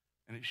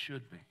 And it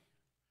should be.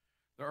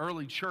 The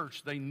early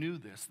church, they knew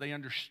this. They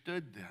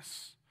understood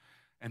this.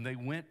 And they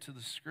went to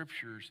the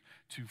scriptures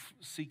to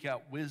seek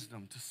out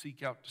wisdom, to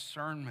seek out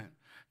discernment,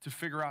 to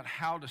figure out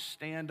how to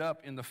stand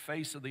up in the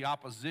face of the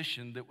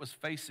opposition that was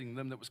facing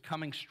them, that was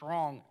coming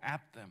strong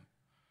at them.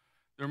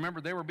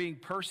 Remember, they were being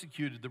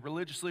persecuted. The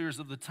religious leaders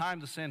of the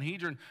time, the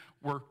Sanhedrin,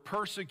 were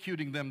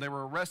persecuting them. They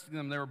were arresting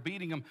them. They were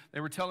beating them.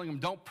 They were telling them,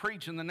 don't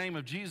preach in the name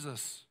of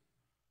Jesus.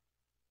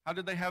 How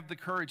did they have the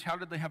courage? How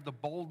did they have the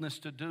boldness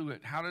to do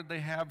it? How did they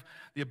have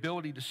the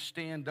ability to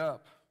stand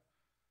up?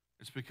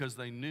 It's because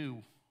they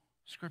knew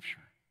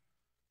Scripture.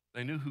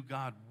 They knew who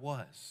God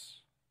was.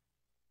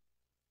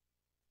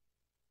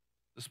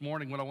 This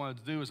morning, what I wanted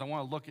to do is I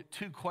want to look at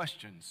two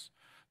questions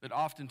that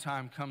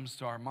oftentimes comes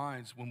to our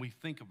minds when we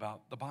think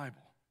about the Bible.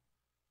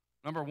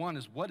 Number one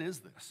is, what is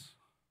this?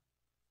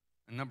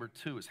 And number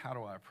two is, how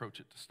do I approach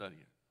it to study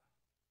it?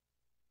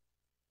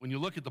 When you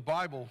look at the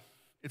Bible,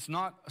 it's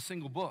not a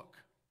single book.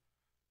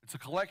 It's a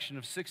collection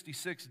of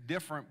 66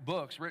 different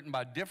books written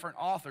by different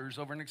authors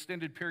over an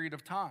extended period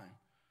of time.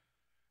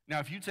 Now,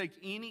 if you take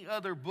any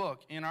other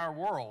book in our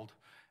world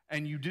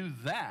and you do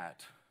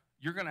that,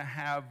 you're going to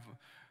have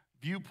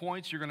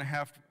viewpoints, you're going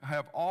to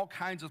have all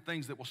kinds of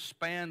things that will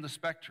span the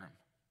spectrum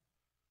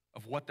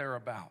of what they're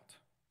about.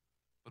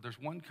 But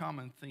there's one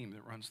common theme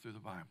that runs through the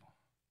Bible,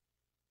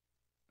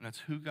 and that's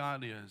who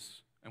God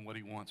is and what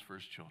he wants for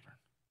his children.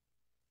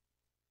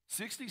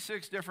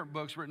 66 different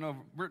books written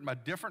by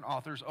different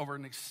authors over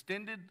an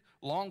extended,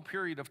 long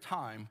period of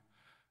time,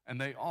 and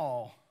they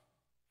all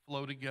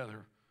flow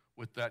together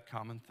with that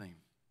common theme.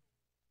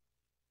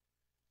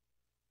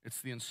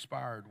 It's the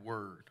inspired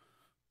word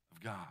of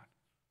God.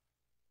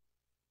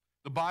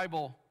 The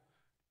Bible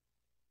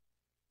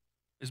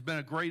has been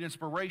a great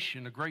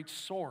inspiration, a great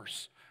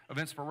source of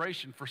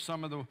inspiration for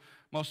some of the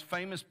most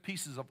famous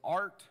pieces of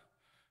art,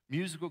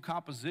 musical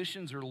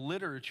compositions, or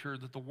literature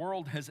that the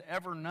world has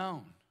ever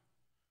known.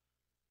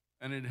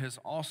 And it has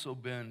also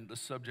been the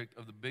subject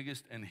of the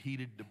biggest and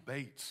heated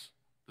debates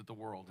that the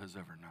world has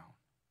ever known.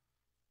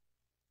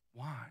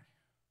 Why?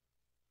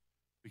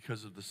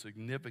 Because of the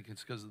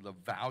significance, because of the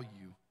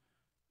value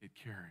it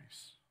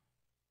carries.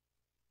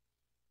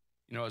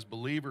 You know, as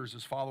believers,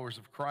 as followers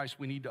of Christ,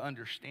 we need to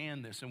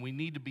understand this, and we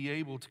need to be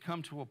able to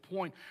come to a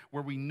point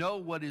where we know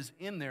what is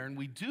in there, and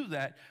we do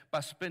that by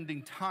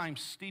spending time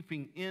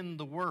steeping in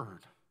the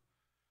Word,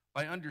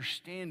 by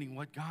understanding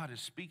what God is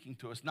speaking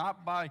to us,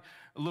 not by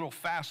a little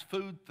fast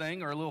food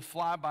thing or a little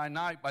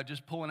fly-by-night by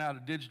just pulling out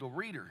a digital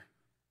reader,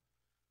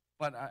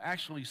 but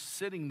actually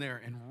sitting there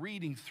and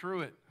reading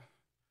through it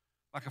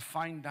like a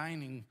fine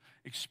dining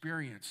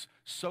experience,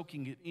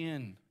 soaking it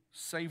in,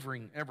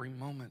 savoring every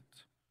moment.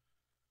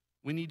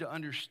 We need to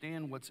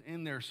understand what's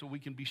in there so we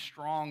can be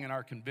strong in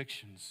our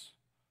convictions,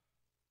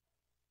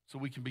 so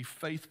we can be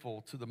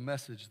faithful to the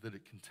message that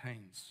it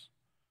contains.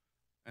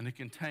 And it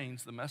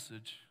contains the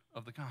message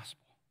of the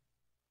gospel.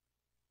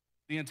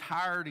 The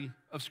entirety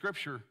of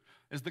Scripture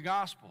is the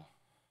gospel.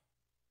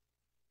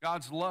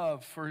 God's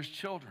love for his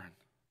children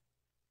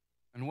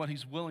and what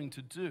he's willing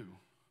to do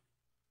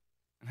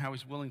and how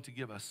he's willing to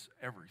give us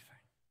everything.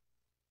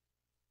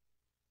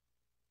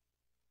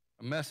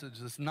 A message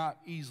that's not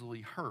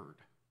easily heard.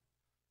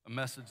 A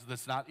message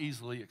that's not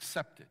easily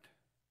accepted.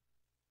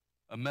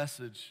 A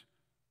message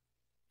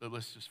that,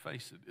 let's just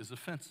face it, is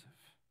offensive.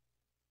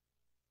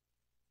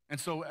 And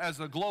so as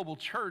a global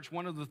church,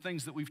 one of the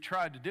things that we've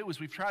tried to do is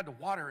we've tried to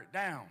water it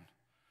down.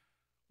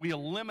 We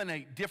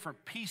eliminate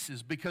different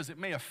pieces because it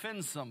may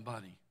offend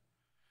somebody.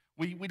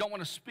 We don't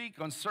want to speak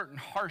on certain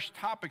harsh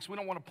topics. We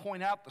don't want to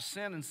point out the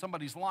sin in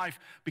somebody's life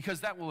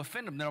because that will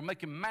offend them. That'll make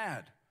them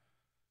mad.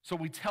 So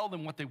we tell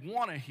them what they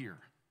want to hear.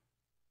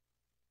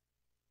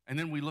 And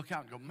then we look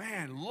out and go,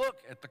 man, look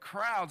at the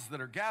crowds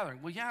that are gathering.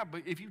 Well, yeah,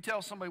 but if you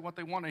tell somebody what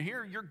they want to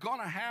hear, you're going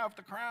to have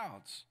the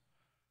crowds.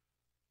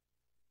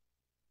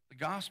 The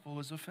gospel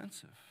is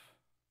offensive.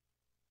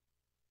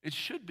 It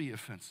should be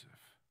offensive.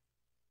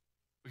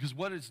 Because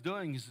what it's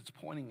doing is it's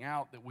pointing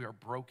out that we are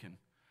broken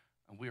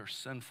and we are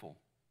sinful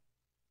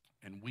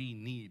and we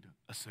need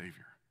a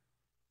Savior.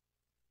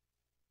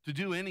 To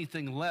do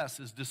anything less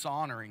is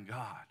dishonoring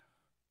God,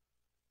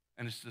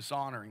 and it's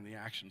dishonoring the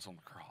actions on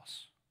the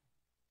cross.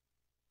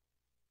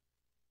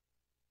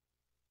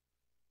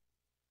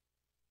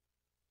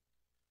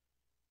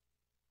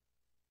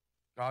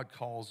 God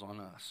calls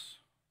on us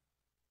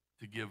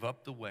to give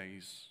up the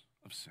ways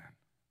of sin.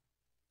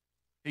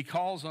 He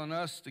calls on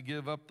us to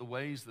give up the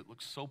ways that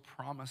look so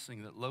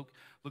promising, that look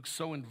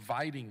so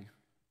inviting,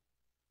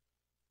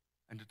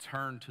 and to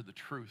turn to the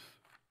truth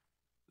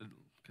that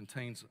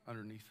contains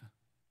underneath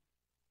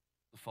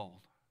the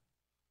fold.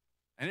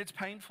 And it's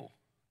painful,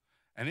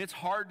 and it's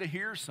hard to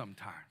hear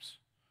sometimes.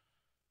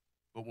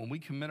 But when we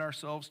commit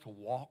ourselves to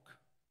walk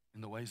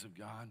in the ways of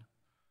God,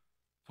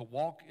 to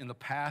walk in the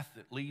path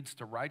that leads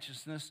to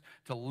righteousness,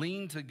 to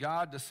lean to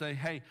God, to say,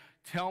 hey,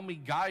 tell me,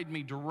 guide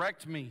me,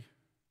 direct me,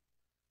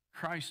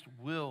 Christ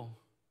will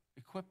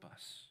equip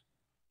us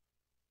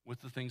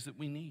with the things that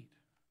we need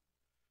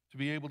to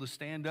be able to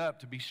stand up,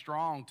 to be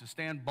strong, to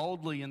stand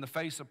boldly in the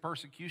face of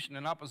persecution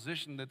and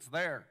opposition that's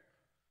there.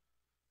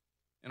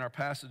 In our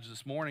passage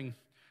this morning,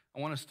 I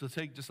want us to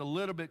take just a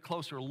little bit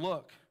closer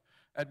look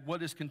at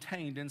what is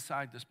contained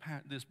inside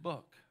this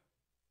book.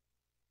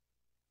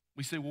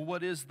 We say, well,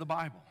 what is the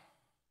Bible?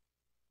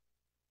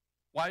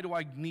 Why do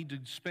I need to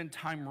spend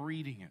time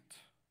reading it?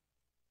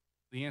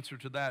 The answer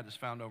to that is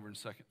found over in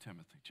 2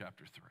 Timothy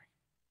chapter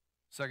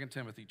 3. 2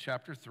 Timothy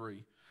chapter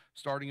 3,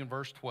 starting in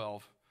verse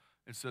 12,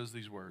 it says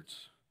these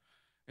words.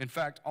 In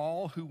fact,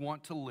 all who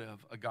want to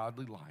live a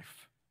godly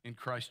life in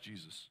Christ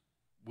Jesus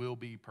will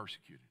be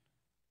persecuted.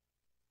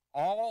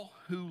 All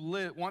who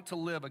want to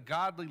live a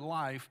godly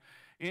life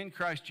in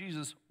Christ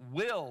Jesus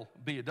will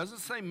be. It doesn't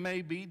say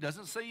maybe,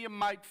 doesn't say you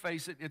might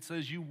face it. It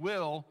says you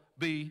will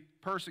be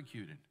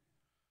persecuted.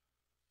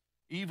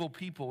 Evil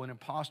people and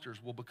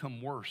impostors will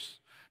become worse,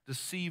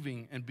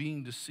 deceiving and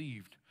being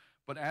deceived.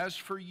 But as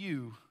for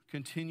you,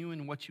 continue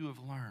in what you have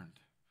learned.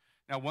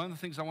 Now, one of the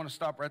things I want to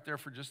stop right there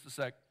for just a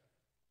sec.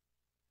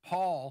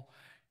 Paul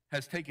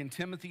has taken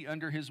Timothy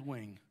under his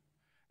wing,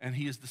 and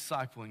he is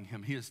discipling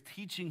him. He is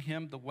teaching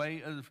him the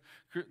way of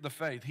the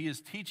faith. He is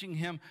teaching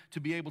him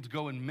to be able to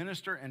go and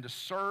minister and to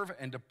serve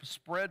and to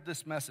spread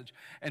this message.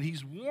 And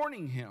he's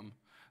warning him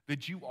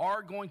that you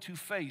are going to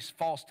face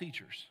false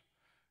teachers.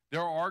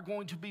 There are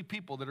going to be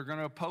people that are going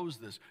to oppose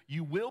this.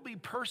 You will be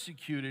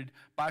persecuted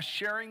by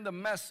sharing the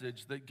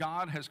message that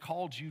God has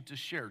called you to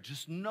share.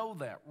 Just know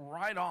that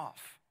right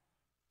off.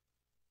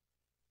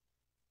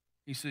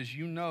 He says,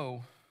 you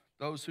know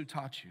those who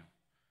taught you,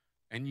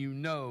 and you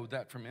know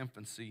that from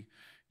infancy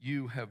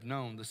you have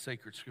known the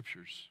sacred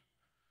scriptures,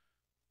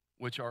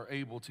 which are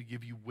able to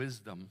give you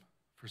wisdom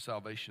for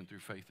salvation through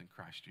faith in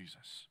Christ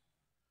Jesus.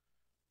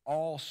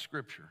 All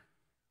Scripture,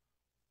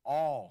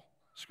 all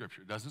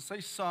Scripture. Doesn't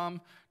say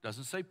some,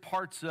 doesn't say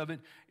parts of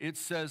it. It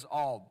says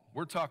all.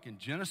 We're talking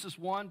Genesis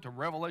 1 to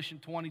Revelation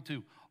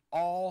 22.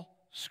 All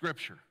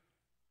Scripture,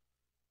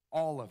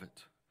 all of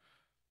it,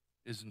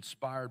 is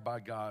inspired by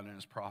God and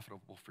is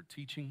profitable for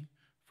teaching,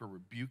 for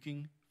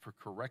rebuking, for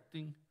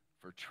correcting,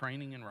 for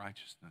training in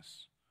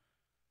righteousness,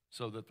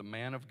 so that the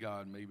man of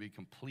God may be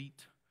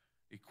complete,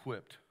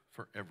 equipped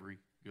for every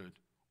good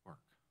work.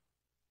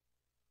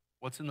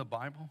 What's in the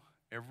Bible?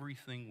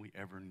 Everything we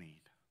ever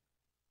need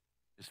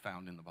is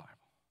found in the Bible.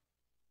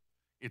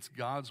 It's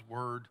God's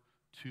word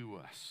to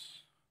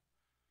us,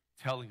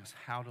 telling us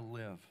how to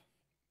live,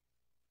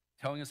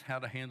 telling us how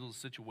to handle the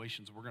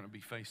situations we're going to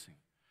be facing.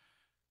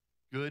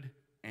 Good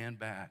and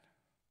bad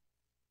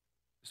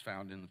is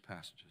found in the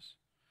passages.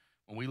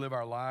 When we live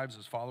our lives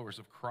as followers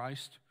of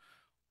Christ,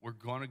 we're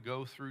going to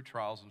go through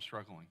trials and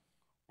struggling.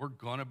 We're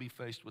going to be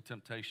faced with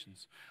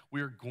temptations.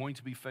 We are going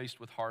to be faced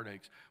with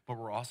heartaches, but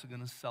we're also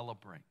going to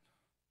celebrate.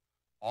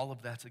 All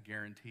of that's a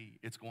guarantee.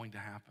 It's going to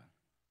happen.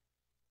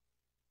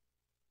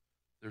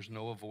 There's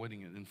no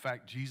avoiding it. In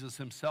fact, Jesus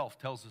himself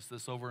tells us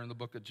this over in the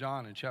book of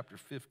John in chapter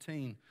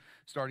 15,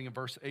 starting in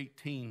verse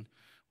 18,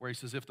 where he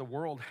says, if the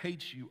world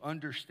hates you,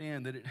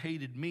 understand that it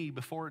hated me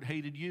before it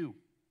hated you.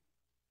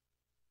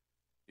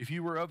 If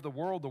you were of the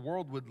world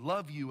would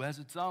love you as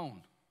its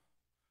own.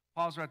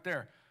 Pause right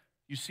there.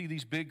 You see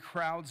these big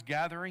crowds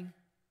gathering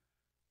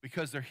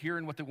because they're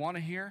hearing what they want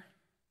to hear?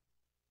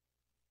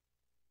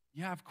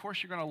 Yeah, of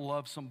course you're going to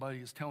love somebody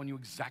that's telling you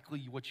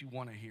exactly what you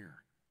want to hear.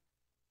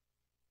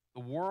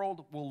 The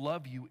world will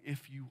love you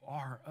if you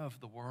are of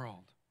the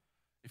world.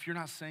 If you're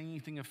not saying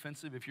anything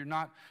offensive, if you're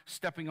not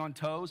stepping on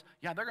toes,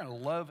 yeah, they're going to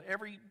love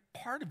every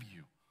part of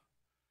you.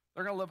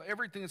 They're going to love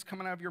everything that's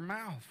coming out of your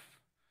mouth.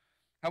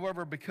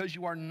 However, because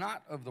you are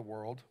not of the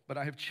world, but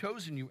I have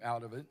chosen you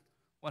out of it,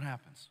 what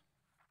happens?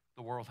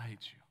 The world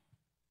hates you.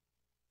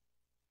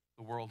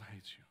 The world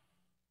hates you.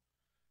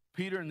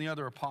 Peter and the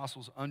other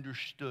apostles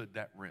understood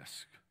that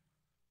risk.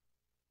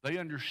 They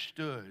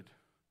understood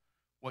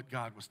what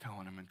God was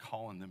telling them and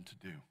calling them to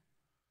do.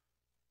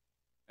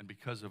 And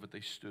because of it,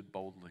 they stood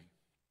boldly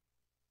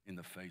in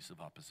the face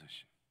of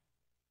opposition.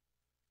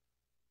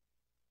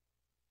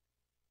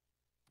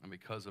 And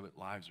because of it,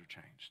 lives are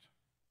changed.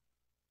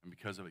 And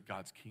because of it,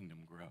 God's kingdom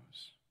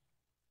grows.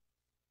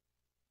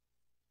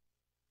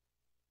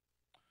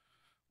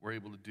 We're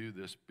able to do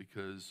this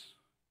because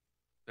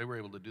they were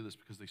able to do this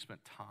because they spent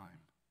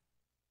time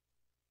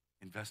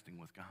investing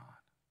with God.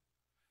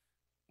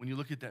 When you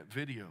look at that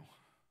video,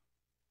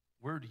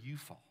 where do you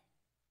fall?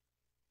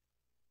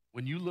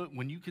 When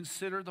you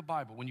consider the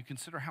Bible, when you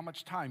consider how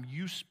much time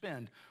you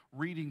spend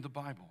reading the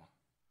Bible,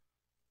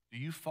 do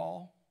you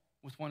fall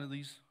with one of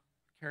these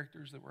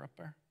characters that were up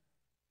there?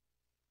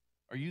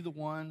 Are you the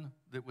one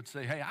that would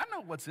say, hey, I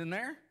know what's in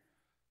there.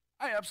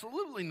 I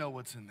absolutely know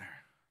what's in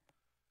there.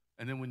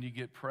 And then when you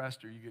get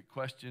pressed or you get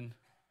questioned,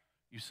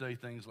 you say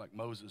things like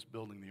Moses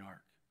building the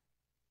ark.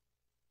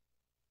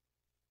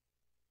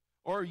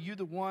 Or are you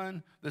the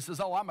one that says,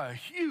 oh, I'm a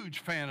huge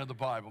fan of the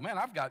Bible. Man,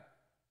 I've got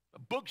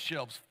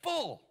bookshelves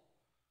full.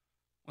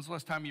 When's the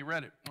last time you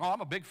read it? Oh,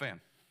 I'm a big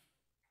fan.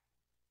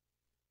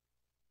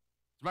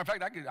 As a matter of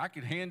fact, I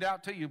could hand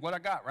out to you what I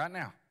got right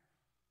now.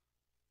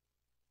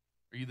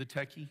 Are you the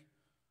techie?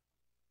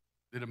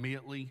 that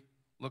immediately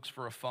looks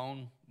for a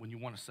phone when you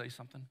want to say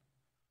something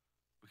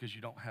because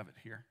you don't have it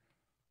here?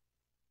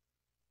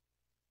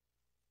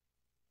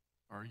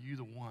 Or are you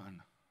the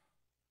one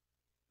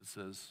that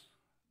says,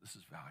 this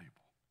is valuable,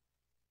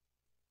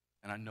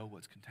 and I know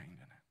what's contained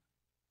in it,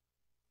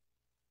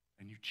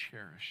 and you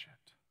cherish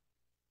it,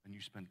 and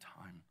you spend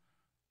time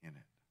in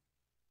it?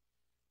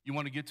 You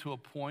want to get to a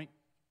point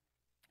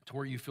to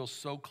where you feel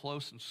so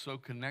close and so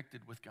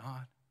connected with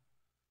God.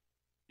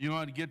 You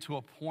want to get to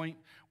a point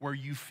where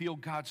you feel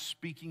God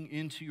speaking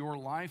into your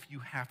life. You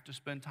have to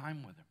spend time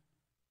with Him.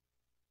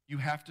 You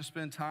have to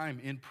spend time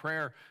in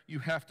prayer. You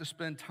have to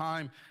spend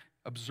time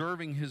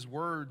observing His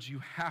words. You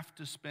have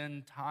to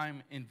spend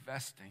time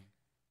investing.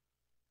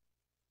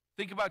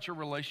 Think about your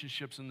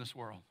relationships in this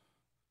world.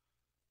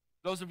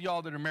 Those of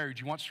y'all that are married,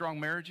 you want strong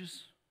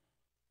marriages?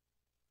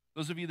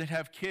 Those of you that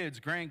have kids,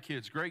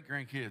 grandkids,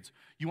 great-grandkids,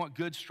 you want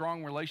good,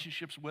 strong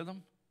relationships with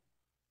them?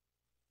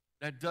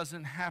 That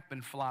doesn't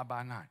happen fly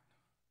by night.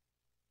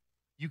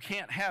 You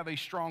can't have a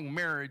strong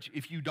marriage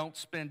if you don't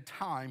spend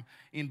time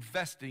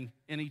investing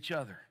in each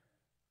other,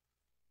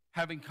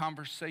 having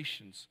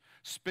conversations,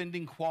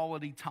 spending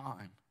quality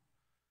time.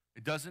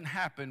 It doesn't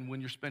happen when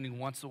you're spending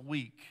once a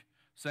week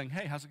saying,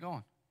 hey, how's it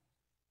going?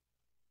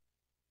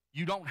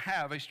 You don't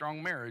have a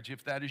strong marriage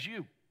if that is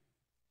you.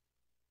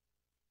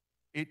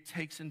 It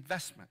takes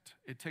investment.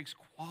 It takes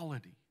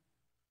quality.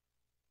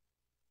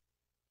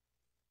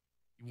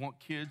 You want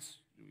kids,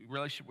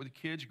 relationship with the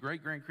kids,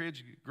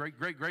 great-grandkids,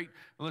 great,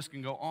 the list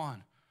can go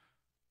on.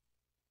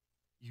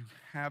 You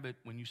have it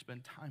when you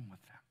spend time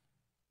with them,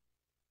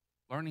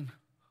 learning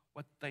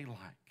what they like,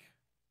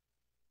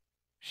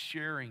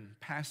 sharing,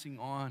 passing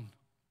on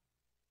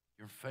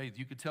your faith.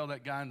 You could tell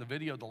that guy in the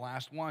video, the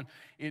last one,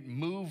 it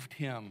moved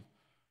him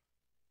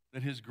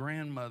that his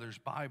grandmother's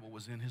Bible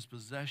was in his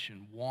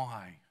possession.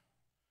 Why?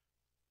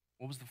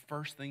 What was the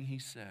first thing he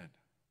said?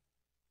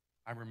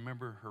 I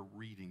remember her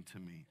reading to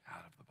me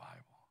out of the Bible.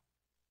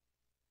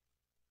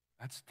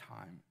 That's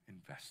time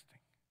investing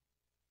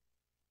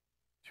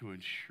to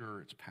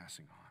ensure it's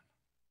passing on.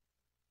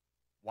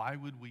 Why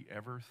would we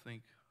ever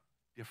think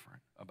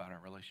different about our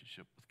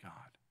relationship with God?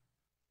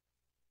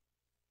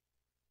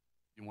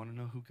 You want to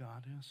know who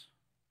God is?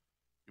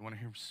 You want to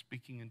hear Him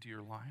speaking into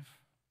your life?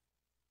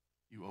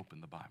 You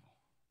open the Bible,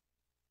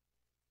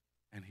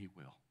 and He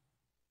will.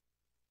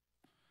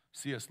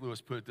 C.S.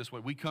 Lewis put it this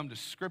way: we come to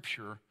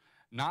Scripture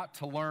not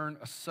to learn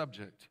a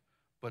subject,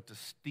 but to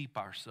steep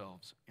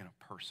ourselves in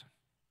a person.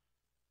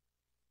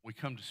 We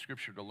come to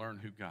Scripture to learn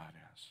who God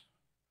is.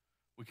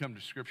 We come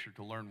to Scripture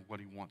to learn what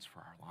He wants for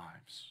our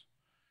lives.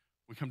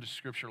 We come to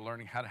Scripture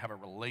learning how to have a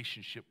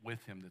relationship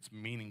with Him that's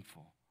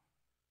meaningful.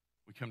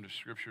 We come to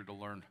Scripture to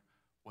learn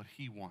what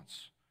He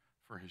wants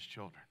for His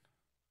children.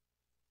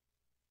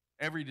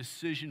 Every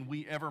decision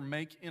we ever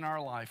make in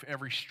our life,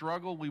 every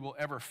struggle we will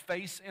ever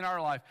face in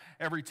our life,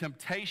 every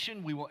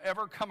temptation we will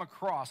ever come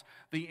across,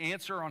 the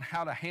answer on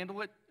how to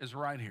handle it is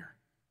right here.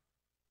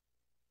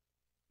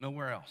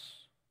 Nowhere else.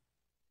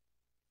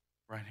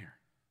 Right here.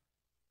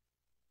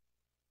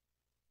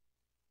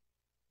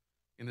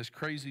 In this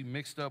crazy,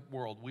 mixed up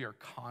world, we are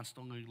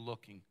constantly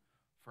looking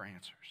for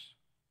answers.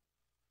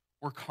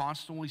 We're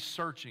constantly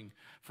searching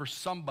for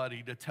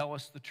somebody to tell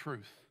us the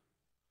truth.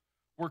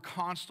 We're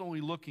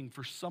constantly looking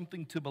for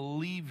something to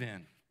believe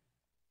in.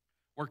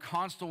 We're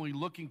constantly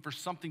looking for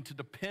something to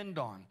depend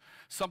on,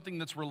 something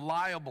that's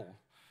reliable,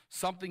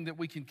 something that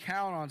we can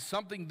count on,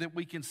 something that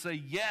we can say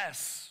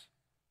yes.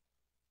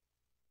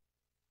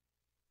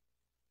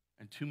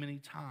 And too many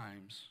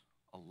times,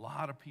 a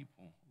lot of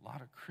people, a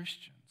lot of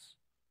Christians,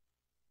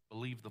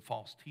 believe the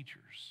false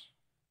teachers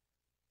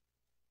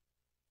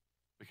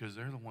because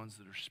they're the ones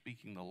that are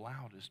speaking the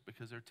loudest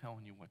because they're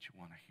telling you what you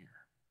want to hear.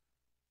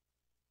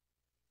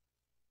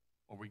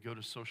 Or we go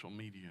to social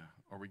media,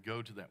 or we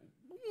go to that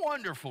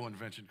wonderful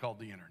invention called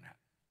the internet.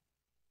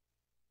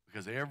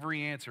 Because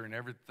every answer and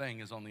everything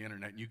is on the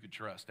internet, and you could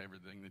trust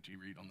everything that you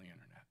read on the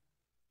internet.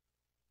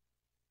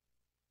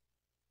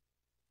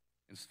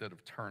 Instead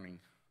of turning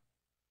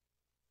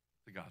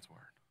to God's Word.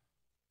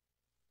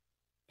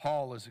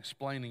 Paul is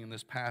explaining in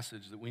this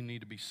passage that we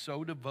need to be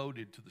so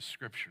devoted to the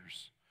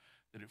Scriptures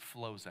that it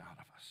flows out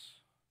of us.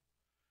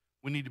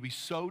 We need to be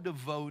so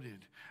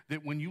devoted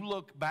that when you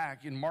look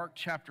back in Mark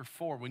chapter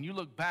 4, when you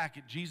look back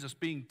at Jesus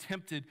being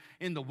tempted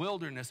in the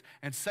wilderness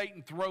and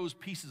Satan throws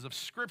pieces of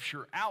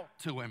Scripture out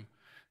to him,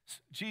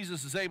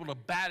 Jesus is able to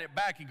bat it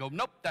back and go,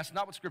 nope, that's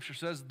not what Scripture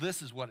says.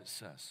 This is what it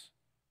says.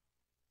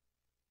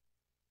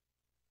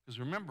 Because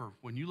remember,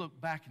 when you look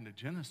back into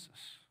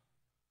Genesis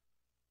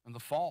and the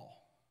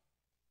fall,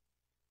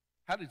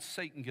 how did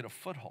Satan get a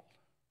foothold?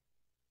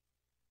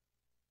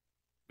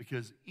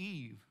 Because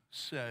Eve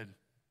said,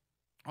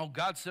 oh,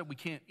 God said we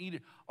can't eat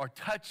it or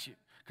touch it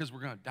because we're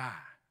going to die.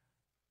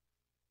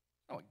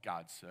 That's not what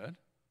God said.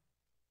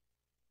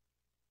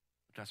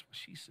 But that's what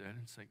she said,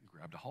 and Satan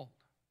grabbed a hold.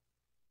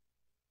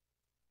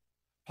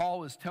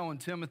 Paul is telling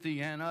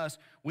Timothy and us,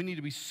 we need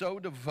to be so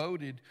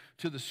devoted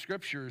to the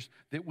Scriptures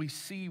that we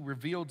see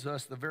revealed to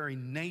us the very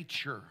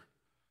nature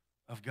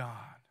of God.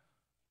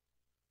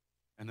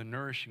 and the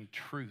nourishing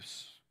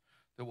truths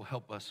that will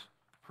help us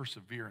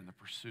persevere in the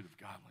pursuit of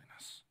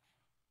godliness.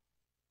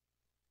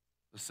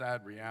 The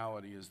sad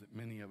reality is that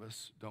many of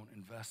us don't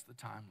invest the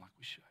time like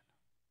we should.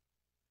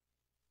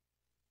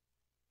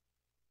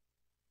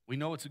 We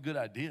know it's a good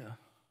idea.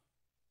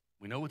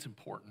 We know it's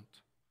important.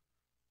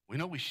 We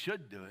know we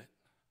should do it.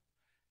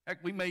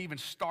 Heck, we may even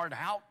start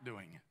out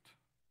doing it.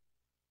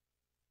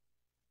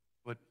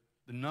 But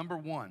the number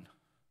one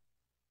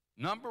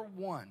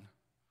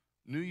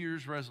New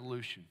Year's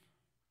resolution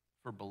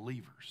for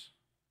believers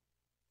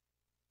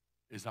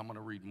is I'm going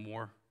to read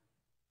more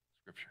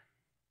Scripture.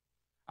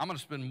 I'm going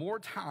to spend more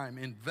time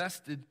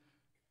invested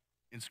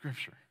in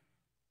Scripture.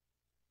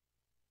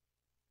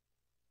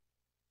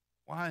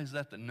 Why is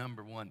that the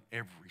number one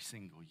every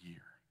single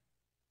year?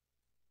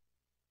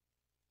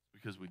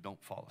 Because we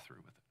don't follow through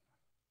with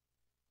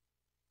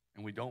it.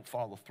 And we don't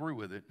follow through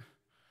with it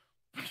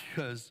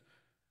because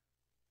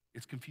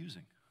it's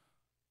confusing.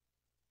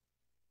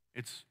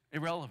 It's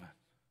irrelevant.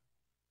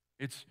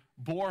 It's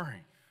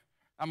boring.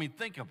 I mean,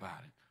 think about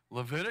it.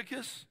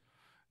 Leviticus,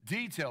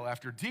 detail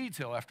after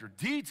detail after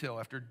detail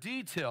after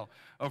detail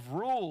of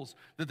rules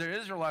that the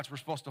Israelites were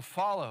supposed to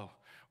follow,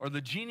 or the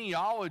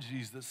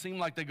genealogies that seem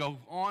like they go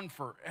on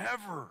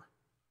forever.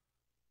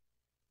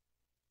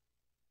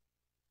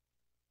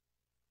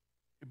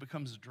 It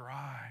becomes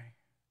dry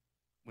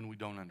when we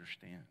don't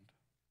understand,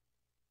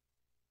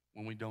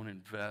 when we don't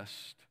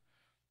invest.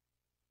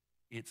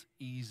 It's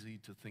easy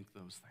to think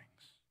those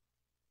things.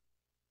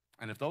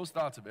 And if those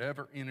thoughts have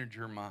ever entered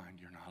your mind,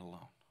 you're not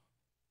alone.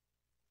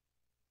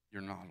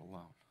 You're not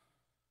alone.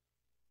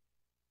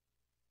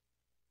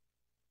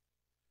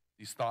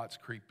 These thoughts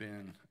creep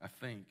in, I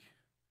think,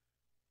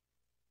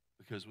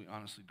 because we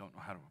honestly don't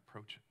know how to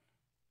approach it.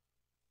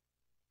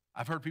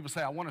 I've heard people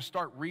say, I want to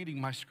start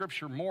reading my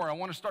Scripture more. I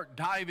want to start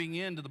diving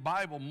into the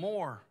Bible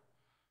more.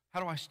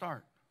 How do I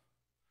start?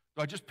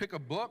 Do I just pick a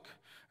book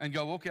and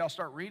go, okay, I'll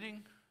start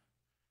reading?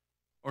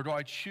 Or do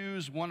I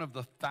choose one of the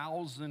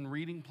 1,000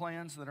 reading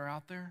plans that are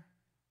out there?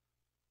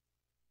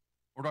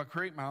 Or do I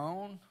create my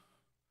own?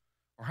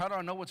 Or how do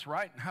I know what's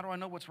right and how do I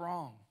know what's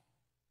wrong?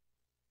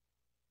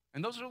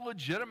 And those are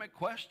legitimate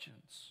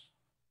questions.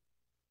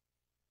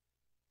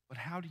 But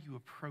how do you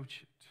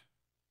approach it?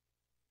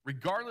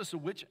 Regardless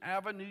of which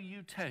avenue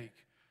you take,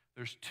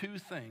 there's two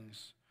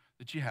things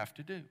that you have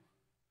to do.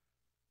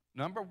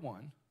 Number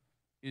one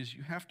is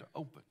you have to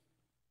open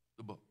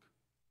the book.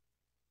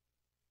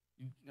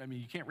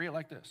 You can't read it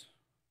like this.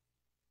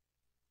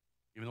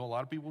 Even though a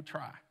lot of people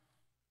try.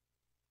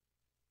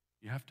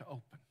 You have to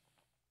open.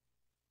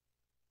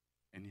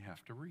 And you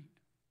have to read.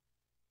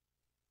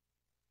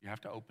 You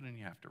have to open and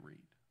you have to read.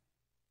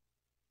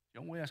 The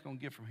only way that's going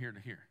to get from here to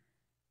here.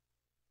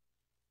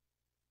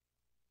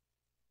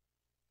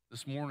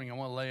 This morning, I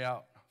want to lay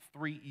out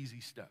 3 easy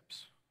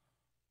steps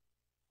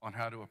on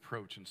how to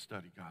approach and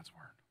study God's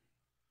Word.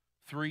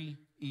 3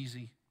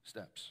 easy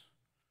steps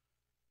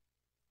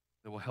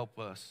that will help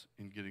us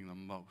in getting the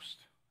most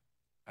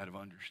out of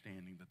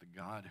understanding that the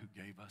God who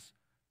gave us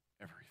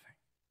everything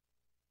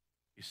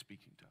is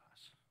speaking to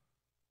us.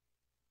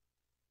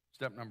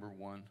 Step number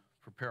 1,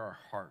 prepare our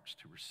hearts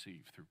to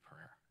receive through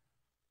prayer.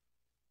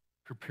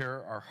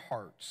 Prepare our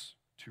hearts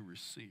to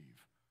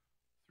receive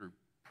through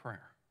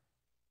prayer.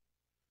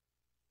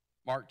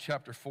 Mark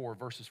chapter 4,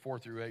 verses 4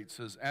 through 8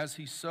 says, as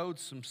he sowed,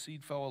 some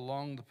seed fell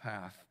along the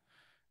path,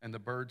 and the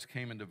birds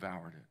came and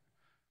devoured it.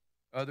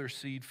 Other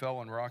seed fell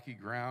on rocky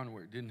ground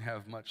where it didn't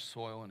have much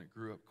soil, and it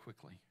grew up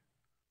quickly,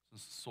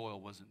 since the soil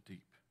wasn't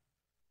deep.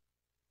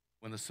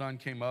 When the sun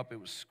came up,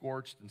 it was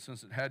scorched, and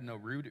since it had no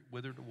root, it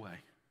withered away.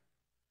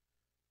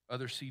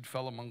 Other seed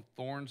fell among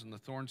thorns, and the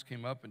thorns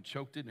came up and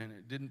choked it, and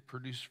it didn't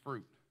produce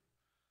fruit.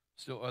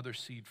 Still other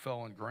seed fell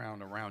on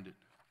ground around it,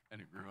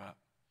 and it grew up,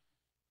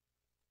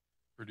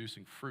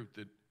 producing fruit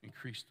that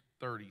increased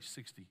 30,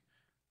 60,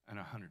 and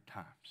 100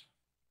 times.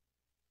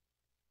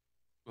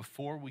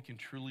 Before we can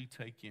truly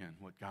take in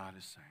what God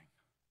is saying,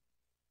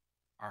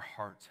 our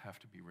hearts have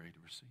to be ready to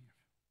receive.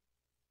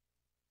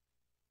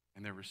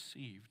 And they're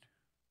received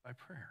by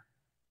prayer.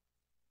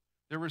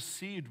 They're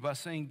received by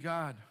saying,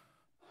 God,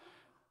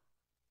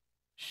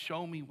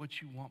 show me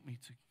what you want me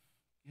to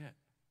get.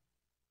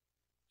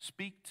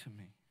 Speak to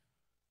me.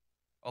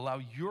 Allow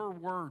your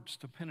words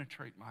to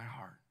penetrate my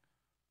heart.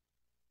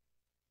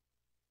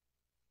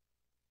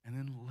 And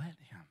then let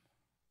him.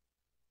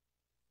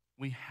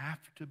 We have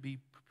to be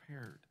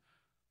prepared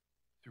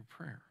through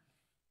prayer.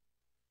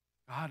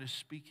 God is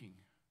speaking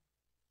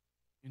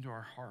into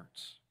our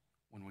hearts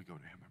when we go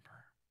to him in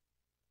prayer.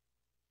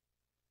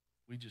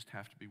 We just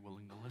have to be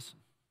willing to listen.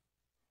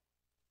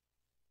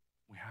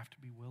 We have to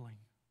be willing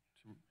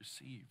to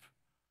receive.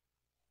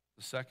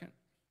 The second,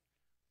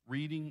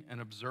 reading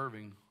and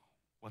observing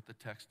what the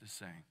text is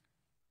saying.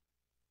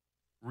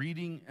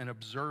 Reading and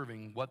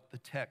observing what the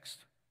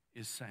text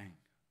is saying.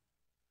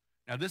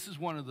 Now, this is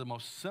one of the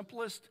most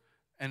simplest,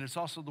 and it's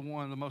also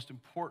one of the most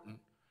important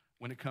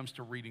when it comes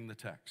to reading the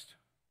text.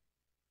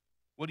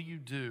 What do you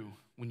do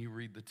when you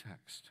read the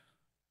text?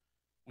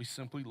 We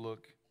simply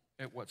look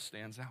at what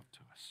stands out to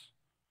us.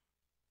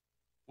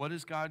 What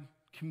is God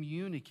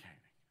communicating?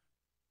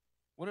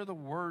 What are the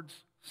words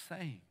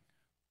saying?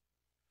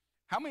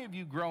 How many of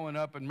you growing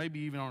up, and maybe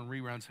even on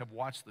reruns, have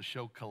watched the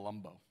show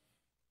Columbo?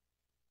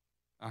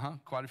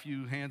 Quite a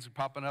few hands are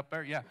popping up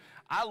there. Yeah,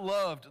 I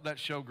loved that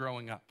show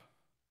growing up.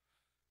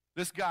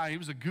 This guy, he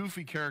was a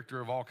goofy character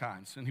of all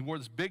kinds, and he wore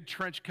this big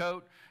trench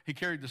coat. He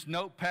carried this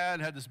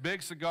notepad, had this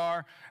big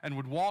cigar, and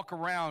would walk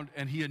around,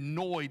 and he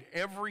annoyed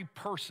every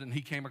person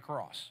he came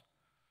across.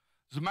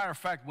 As a matter of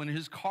fact, when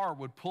his car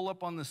would pull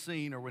up on the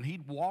scene or when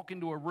he'd walk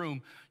into a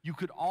room, you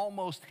could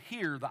almost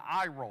hear the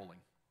eye rolling.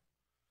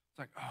 It's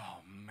like, oh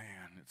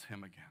man, it's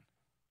him again.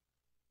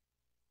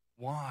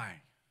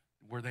 Why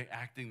were they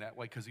acting that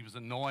way? Because he was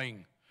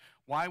annoying.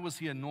 Why was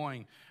he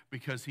annoying?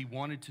 Because he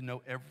wanted to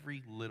know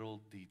every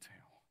little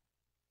detail.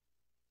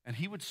 And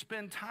he would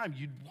spend time,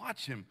 you'd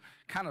watch him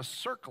kind of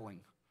circling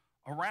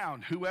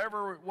around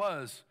whoever it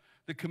was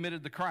that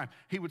committed the crime.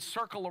 He would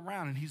circle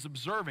around and he's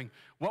observing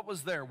what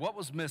was there, what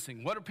was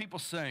missing, what are people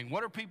saying,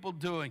 what are people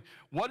doing,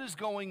 what is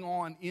going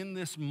on in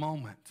this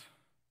moment.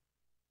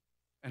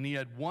 And he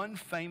had one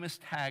famous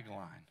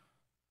tagline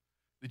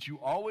that you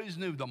always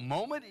knew. The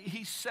moment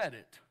he said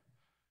it,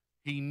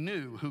 he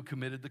knew who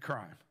committed the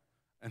crime.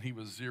 And he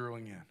was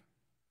zeroing in.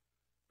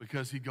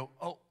 Because he'd go,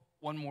 oh,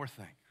 one more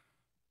thing.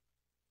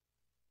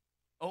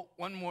 Oh,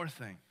 one more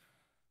thing.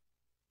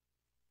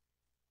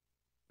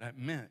 That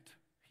meant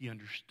he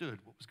understood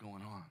what was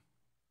going on.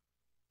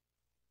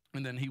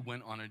 And then he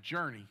went on a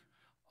journey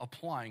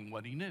applying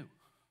what he knew.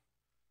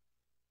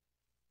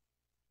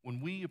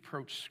 When we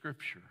approach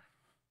Scripture,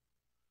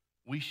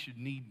 we should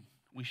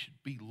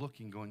be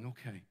looking, going,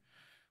 okay,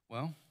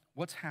 well,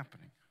 what's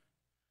happening?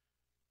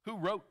 Who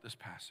wrote this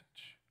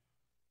passage?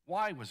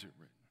 Why was it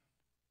written?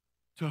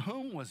 To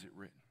whom was it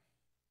written?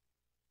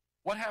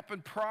 What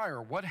happened prior?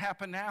 What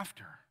happened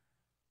after?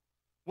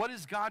 What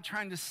is God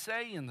trying to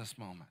say in this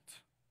moment?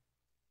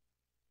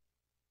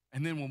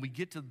 And then when we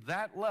get to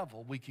that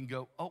level, we can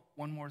go, oh,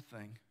 one more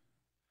thing.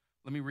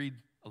 Let me read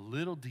a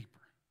little deeper.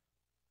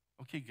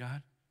 Okay,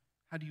 God,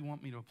 how do you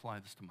want me to apply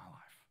this to my life?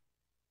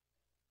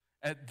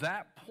 At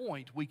that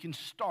point, we can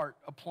start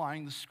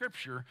applying the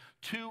Scripture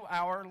to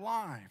our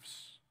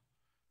lives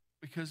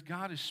because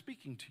God is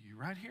speaking to you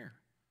right here.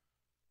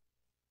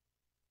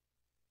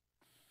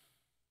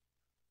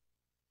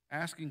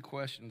 Asking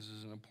questions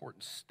is an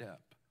important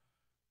step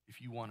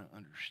if you want to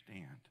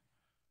understand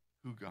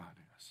who God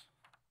is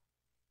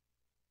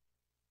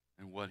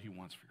and what he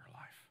wants for your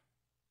life.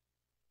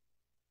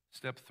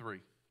 Step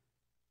 3,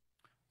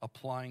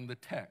 applying the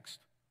text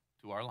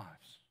to our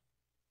lives.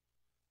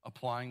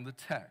 Applying the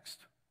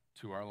text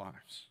to our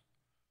lives.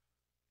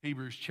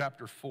 Hebrews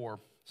chapter 4,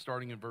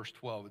 starting in verse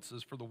 12, it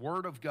says, "For the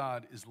word of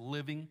God is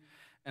living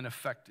and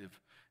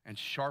effective and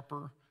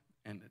sharper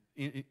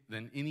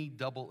than any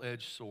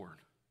double-edged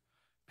sword,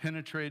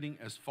 penetrating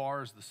as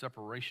far as the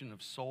separation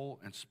of soul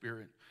and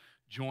spirit,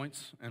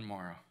 joints and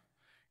marrow.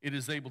 It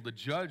is able to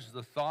judge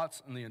the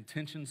thoughts and the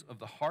intentions of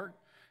the heart,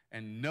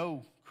 and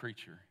no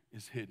creature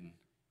is hidden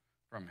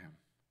from him.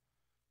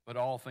 But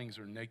all things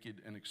are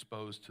naked and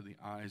exposed to the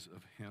eyes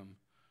of him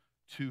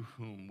to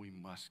whom we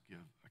must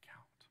give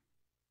account."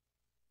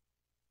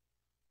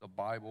 The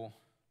Bible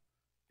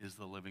is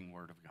the living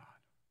word of God.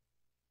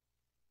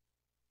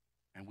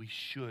 And we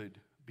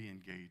should be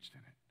engaged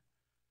in it.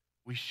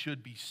 We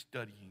should be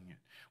studying it.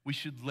 We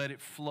should let it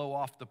flow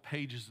off the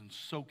pages and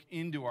soak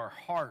into our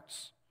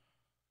hearts.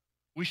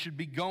 We should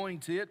be going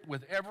to it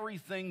with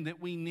everything that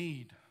we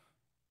need.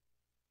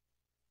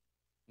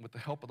 With the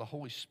help of the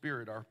Holy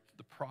Spirit,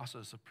 the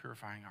process of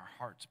purifying our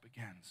hearts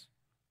begins.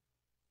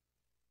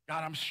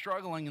 God, I'm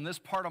struggling in this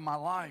part of my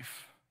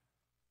life.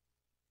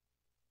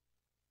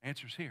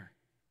 Answer's here.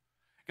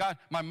 God,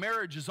 my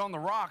marriage is on the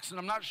rocks and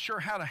I'm not sure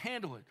how to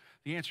handle it.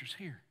 The answer's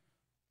here.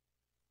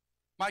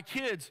 My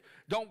kids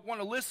don't want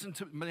to listen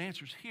to me, but the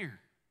answer's here.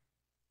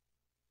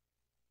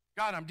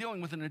 God, I'm dealing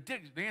with an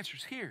addiction. The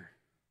answer's here.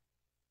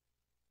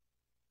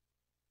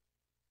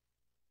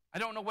 I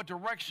don't know what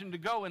direction to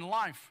go in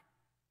life.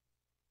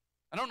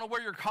 I don't know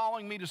where you're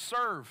calling me to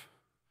serve.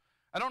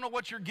 I don't know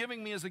what you're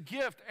giving me as a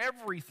gift.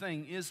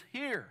 Everything is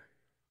here.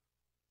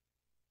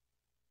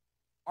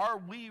 Are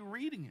we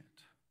reading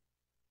it?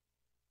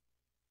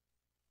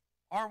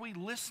 Are we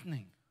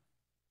listening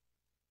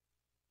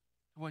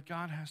to what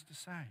God has to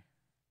say?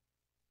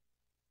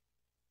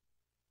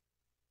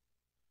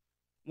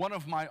 One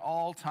of my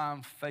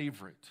all-time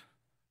favorite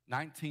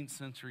 19th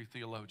century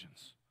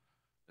theologians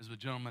is a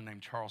gentleman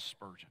named Charles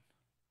Spurgeon.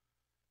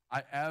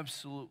 I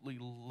absolutely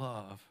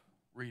love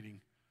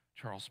reading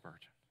Charles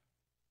Spurgeon.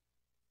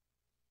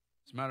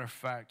 As a matter of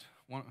fact,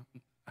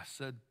 I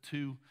said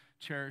 2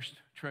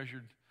 cherished,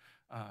 treasured,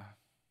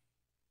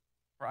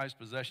 prized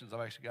possessions. I've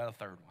actually got a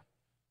third one.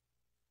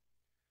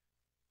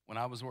 When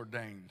I was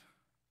ordained,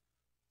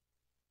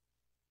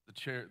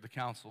 the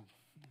Council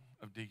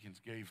of Deacons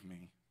gave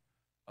me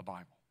a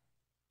Bible.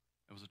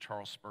 It was a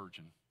Charles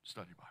Spurgeon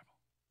study Bible.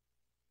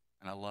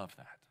 And I love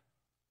that.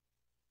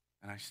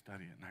 And I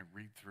study it and I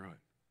read through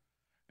it.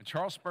 And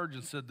Charles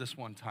Spurgeon said this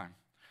one time,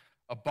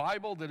 "A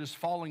Bible that is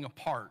falling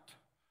apart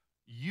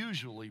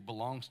usually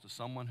belongs to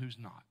someone who's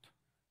not.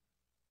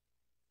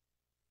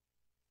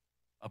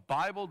 A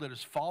Bible that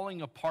is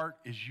falling apart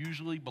is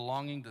usually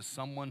belonging to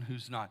someone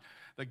who's not.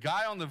 The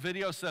guy on the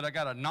video said, I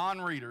got a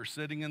non-reader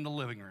sitting in the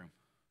living room.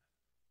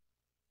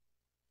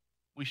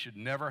 We should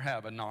never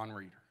have a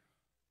non-reader.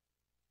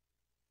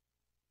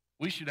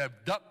 We should have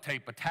duct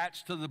tape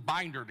attached to the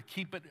binder to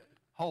keep it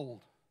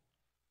hold.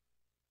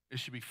 It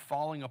should be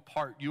falling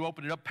apart. You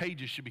open it up,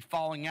 pages should be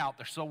falling out.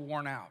 They're so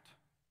worn out.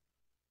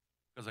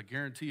 Because I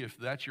guarantee you, if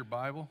that's your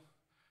Bible,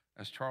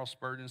 as Charles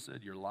Spurgeon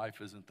said, your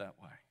life isn't that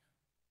way.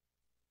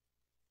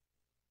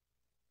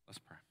 Let's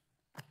pray.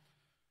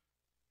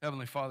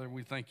 Heavenly Father,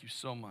 we thank you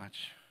so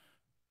much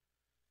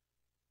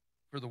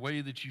for the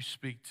way that you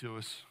speak to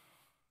us,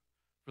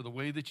 for the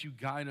way that you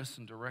guide us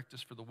and direct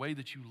us, for the way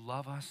that you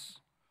love us.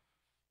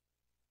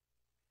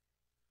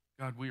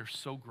 God, we are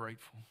so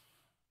grateful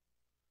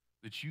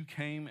that you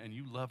came and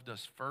you loved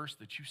us first,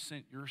 that you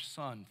sent your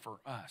Son for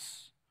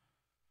us,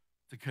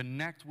 to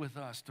connect with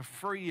us, to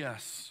free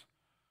us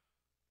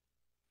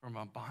from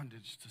our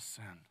bondage to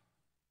sin.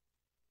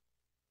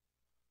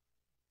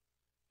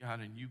 God,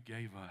 and you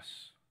gave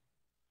us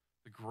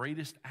the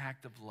greatest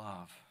act of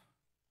love,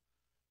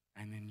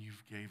 and then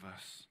you've gave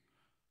us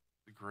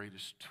the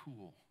greatest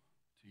tool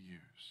to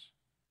use,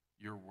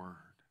 your word.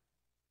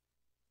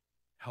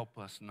 Help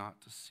us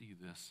not to see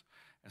this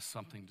as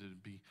something to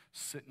be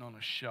sitting on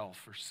a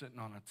shelf or sitting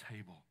on a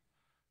table,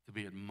 to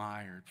be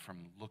admired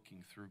from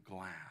looking through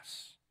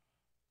glass,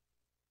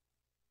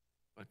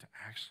 but to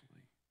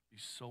actually be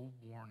so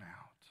worn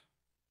out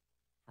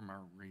from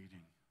our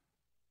reading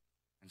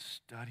and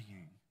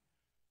studying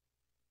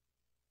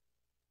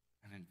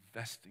and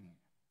investing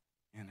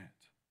in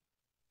it.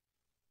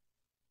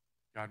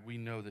 God, we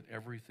know that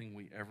everything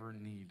we ever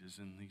need is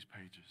in these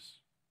pages.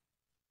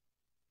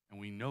 And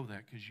we know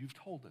that because you've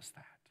told us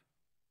that.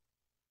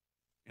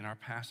 In our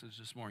passage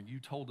this morning, you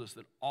told us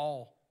that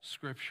all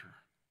Scripture,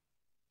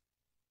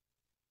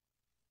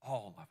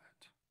 all of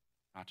it,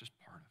 not just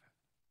part of it.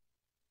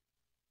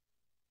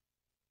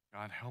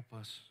 God, help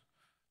us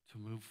to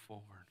move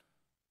forward,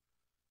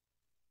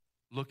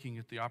 looking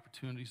at the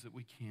opportunities that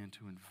we can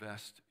to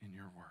invest in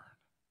your word,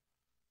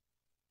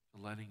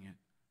 to letting it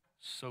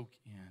soak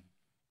in.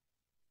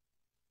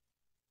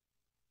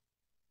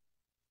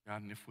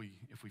 God, and if we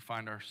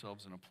find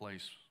ourselves in a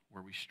place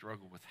where we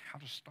struggle with how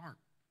to start,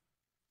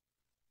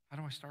 how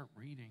do I start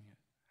reading it?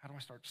 How do I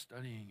start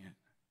studying it?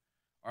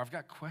 Or I've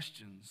got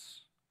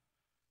questions.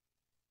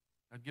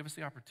 God, give us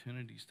the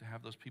opportunities to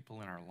have those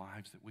people in our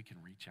lives that we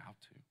can reach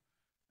out to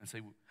and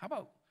say, how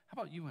about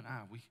you and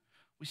I? We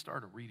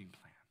start a reading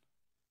plan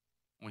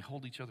and we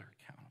hold each other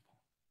accountable.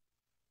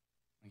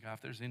 And God,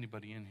 if there's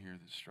anybody in here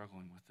that's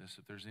struggling with this,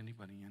 if there's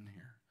anybody in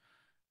here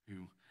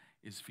who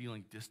is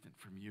feeling distant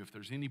from you, if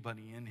there's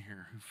anybody in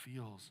here who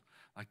feels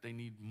like they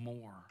need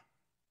more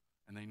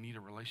and they need a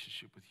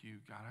relationship with you,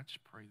 God, I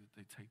just pray that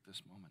they take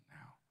this moment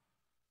now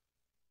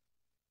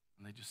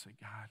and they just say,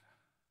 God,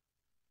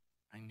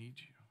 I need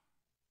you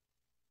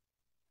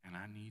and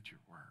I need your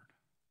word.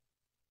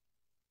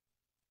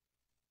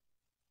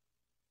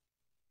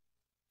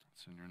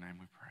 It's in your name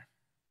we pray.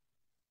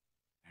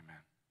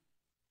 Amen.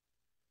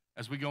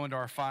 As we go into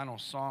our final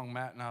song,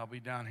 Matt and I will be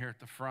down here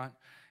at the front.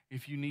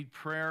 If you need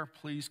prayer,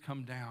 please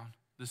come down.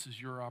 This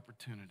is your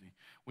opportunity.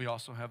 We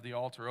also have the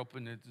altar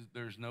open.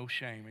 There's no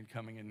shame in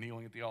coming and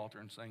kneeling at the altar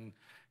and saying,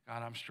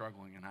 God, I'm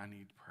struggling and I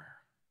need prayer.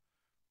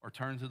 Or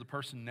turn to the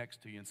person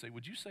next to you and say,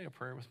 would you say a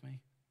prayer with me?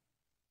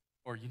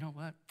 Or you know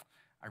what?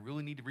 I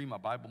really need to read my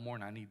Bible more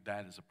and I need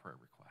that as a prayer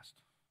request.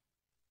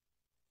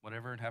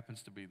 Whatever it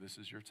happens to be, this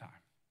is your time.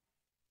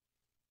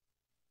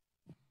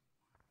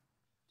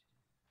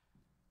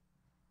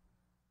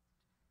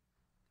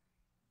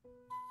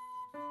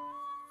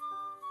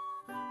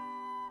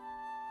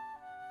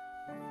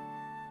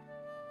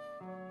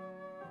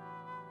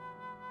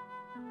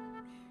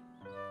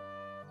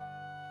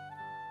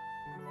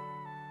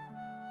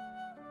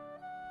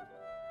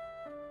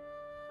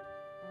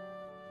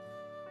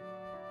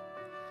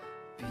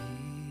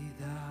 Be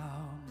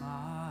thou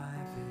my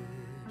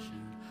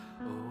vision,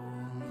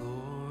 O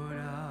Lord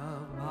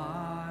of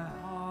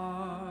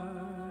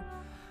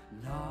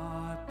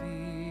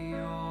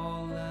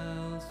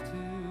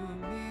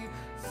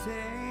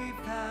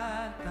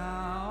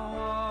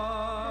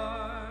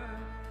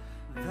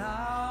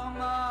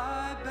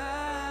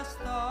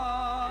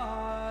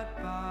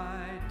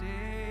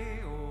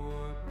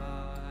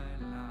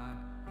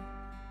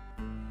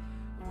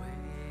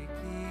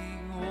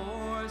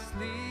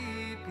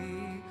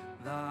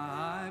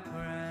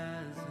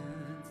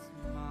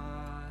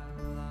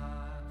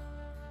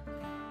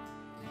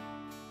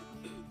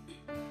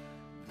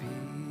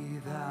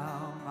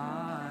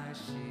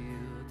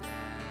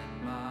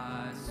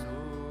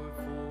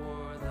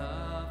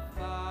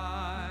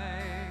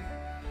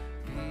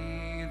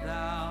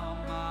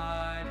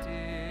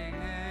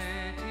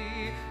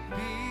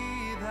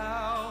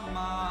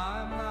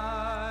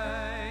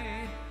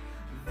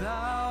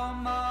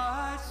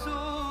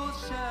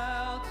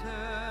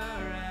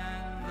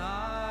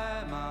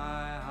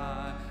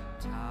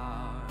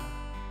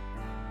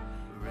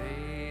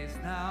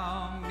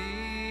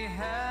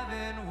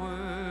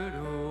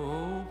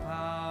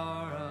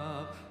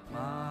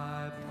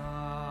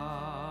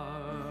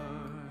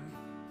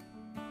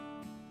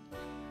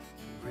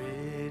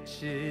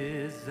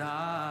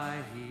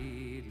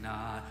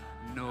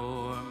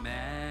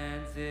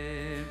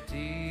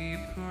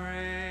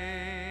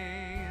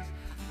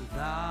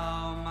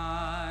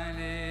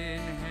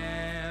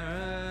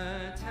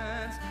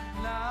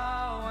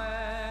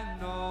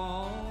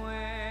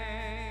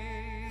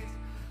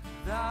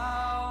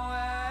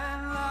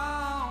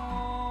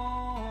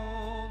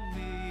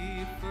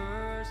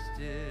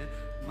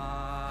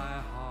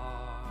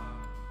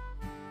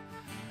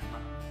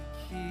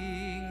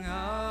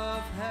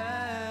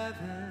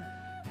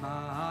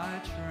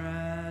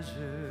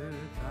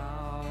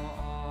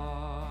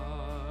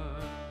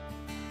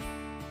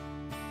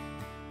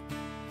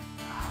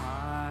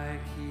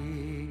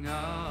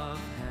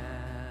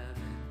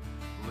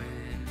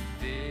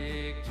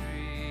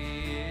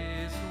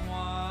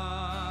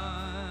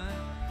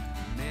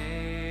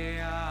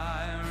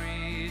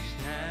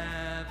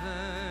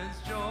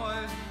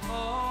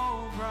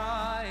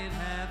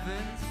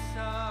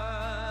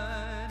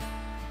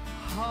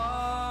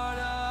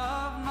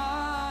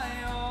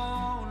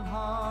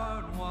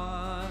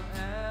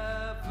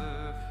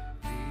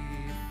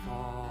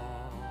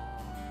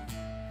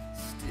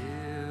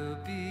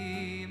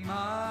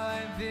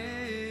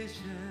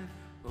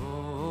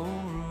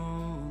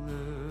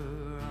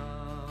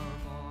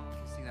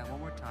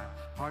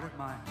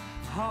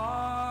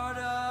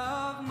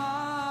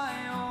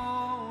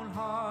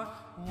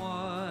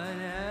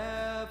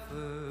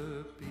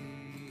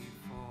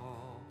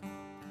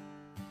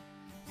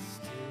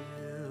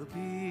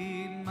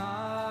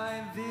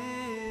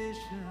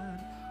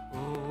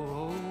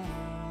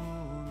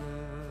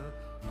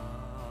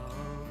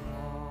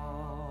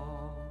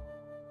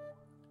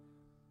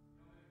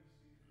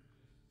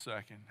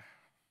Second.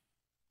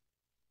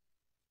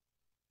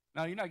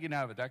 No, you're not getting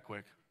out of it that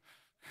quick.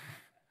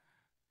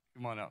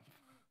 Come on up.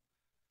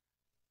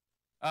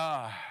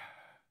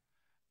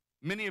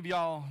 Many of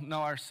y'all know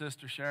our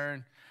sister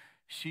Sharon.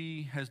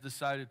 She has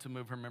decided to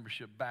move her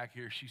membership back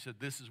here. She said,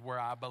 this is where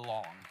I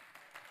belong.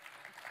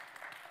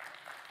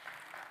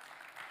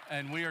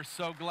 And we are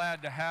so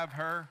glad to have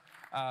her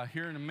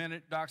here in a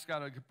minute. Doc's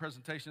got a good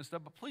presentation and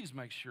stuff, but please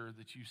make sure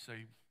that you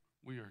say,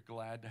 we are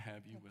glad to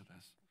have you with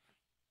us.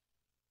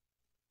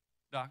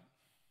 Doc?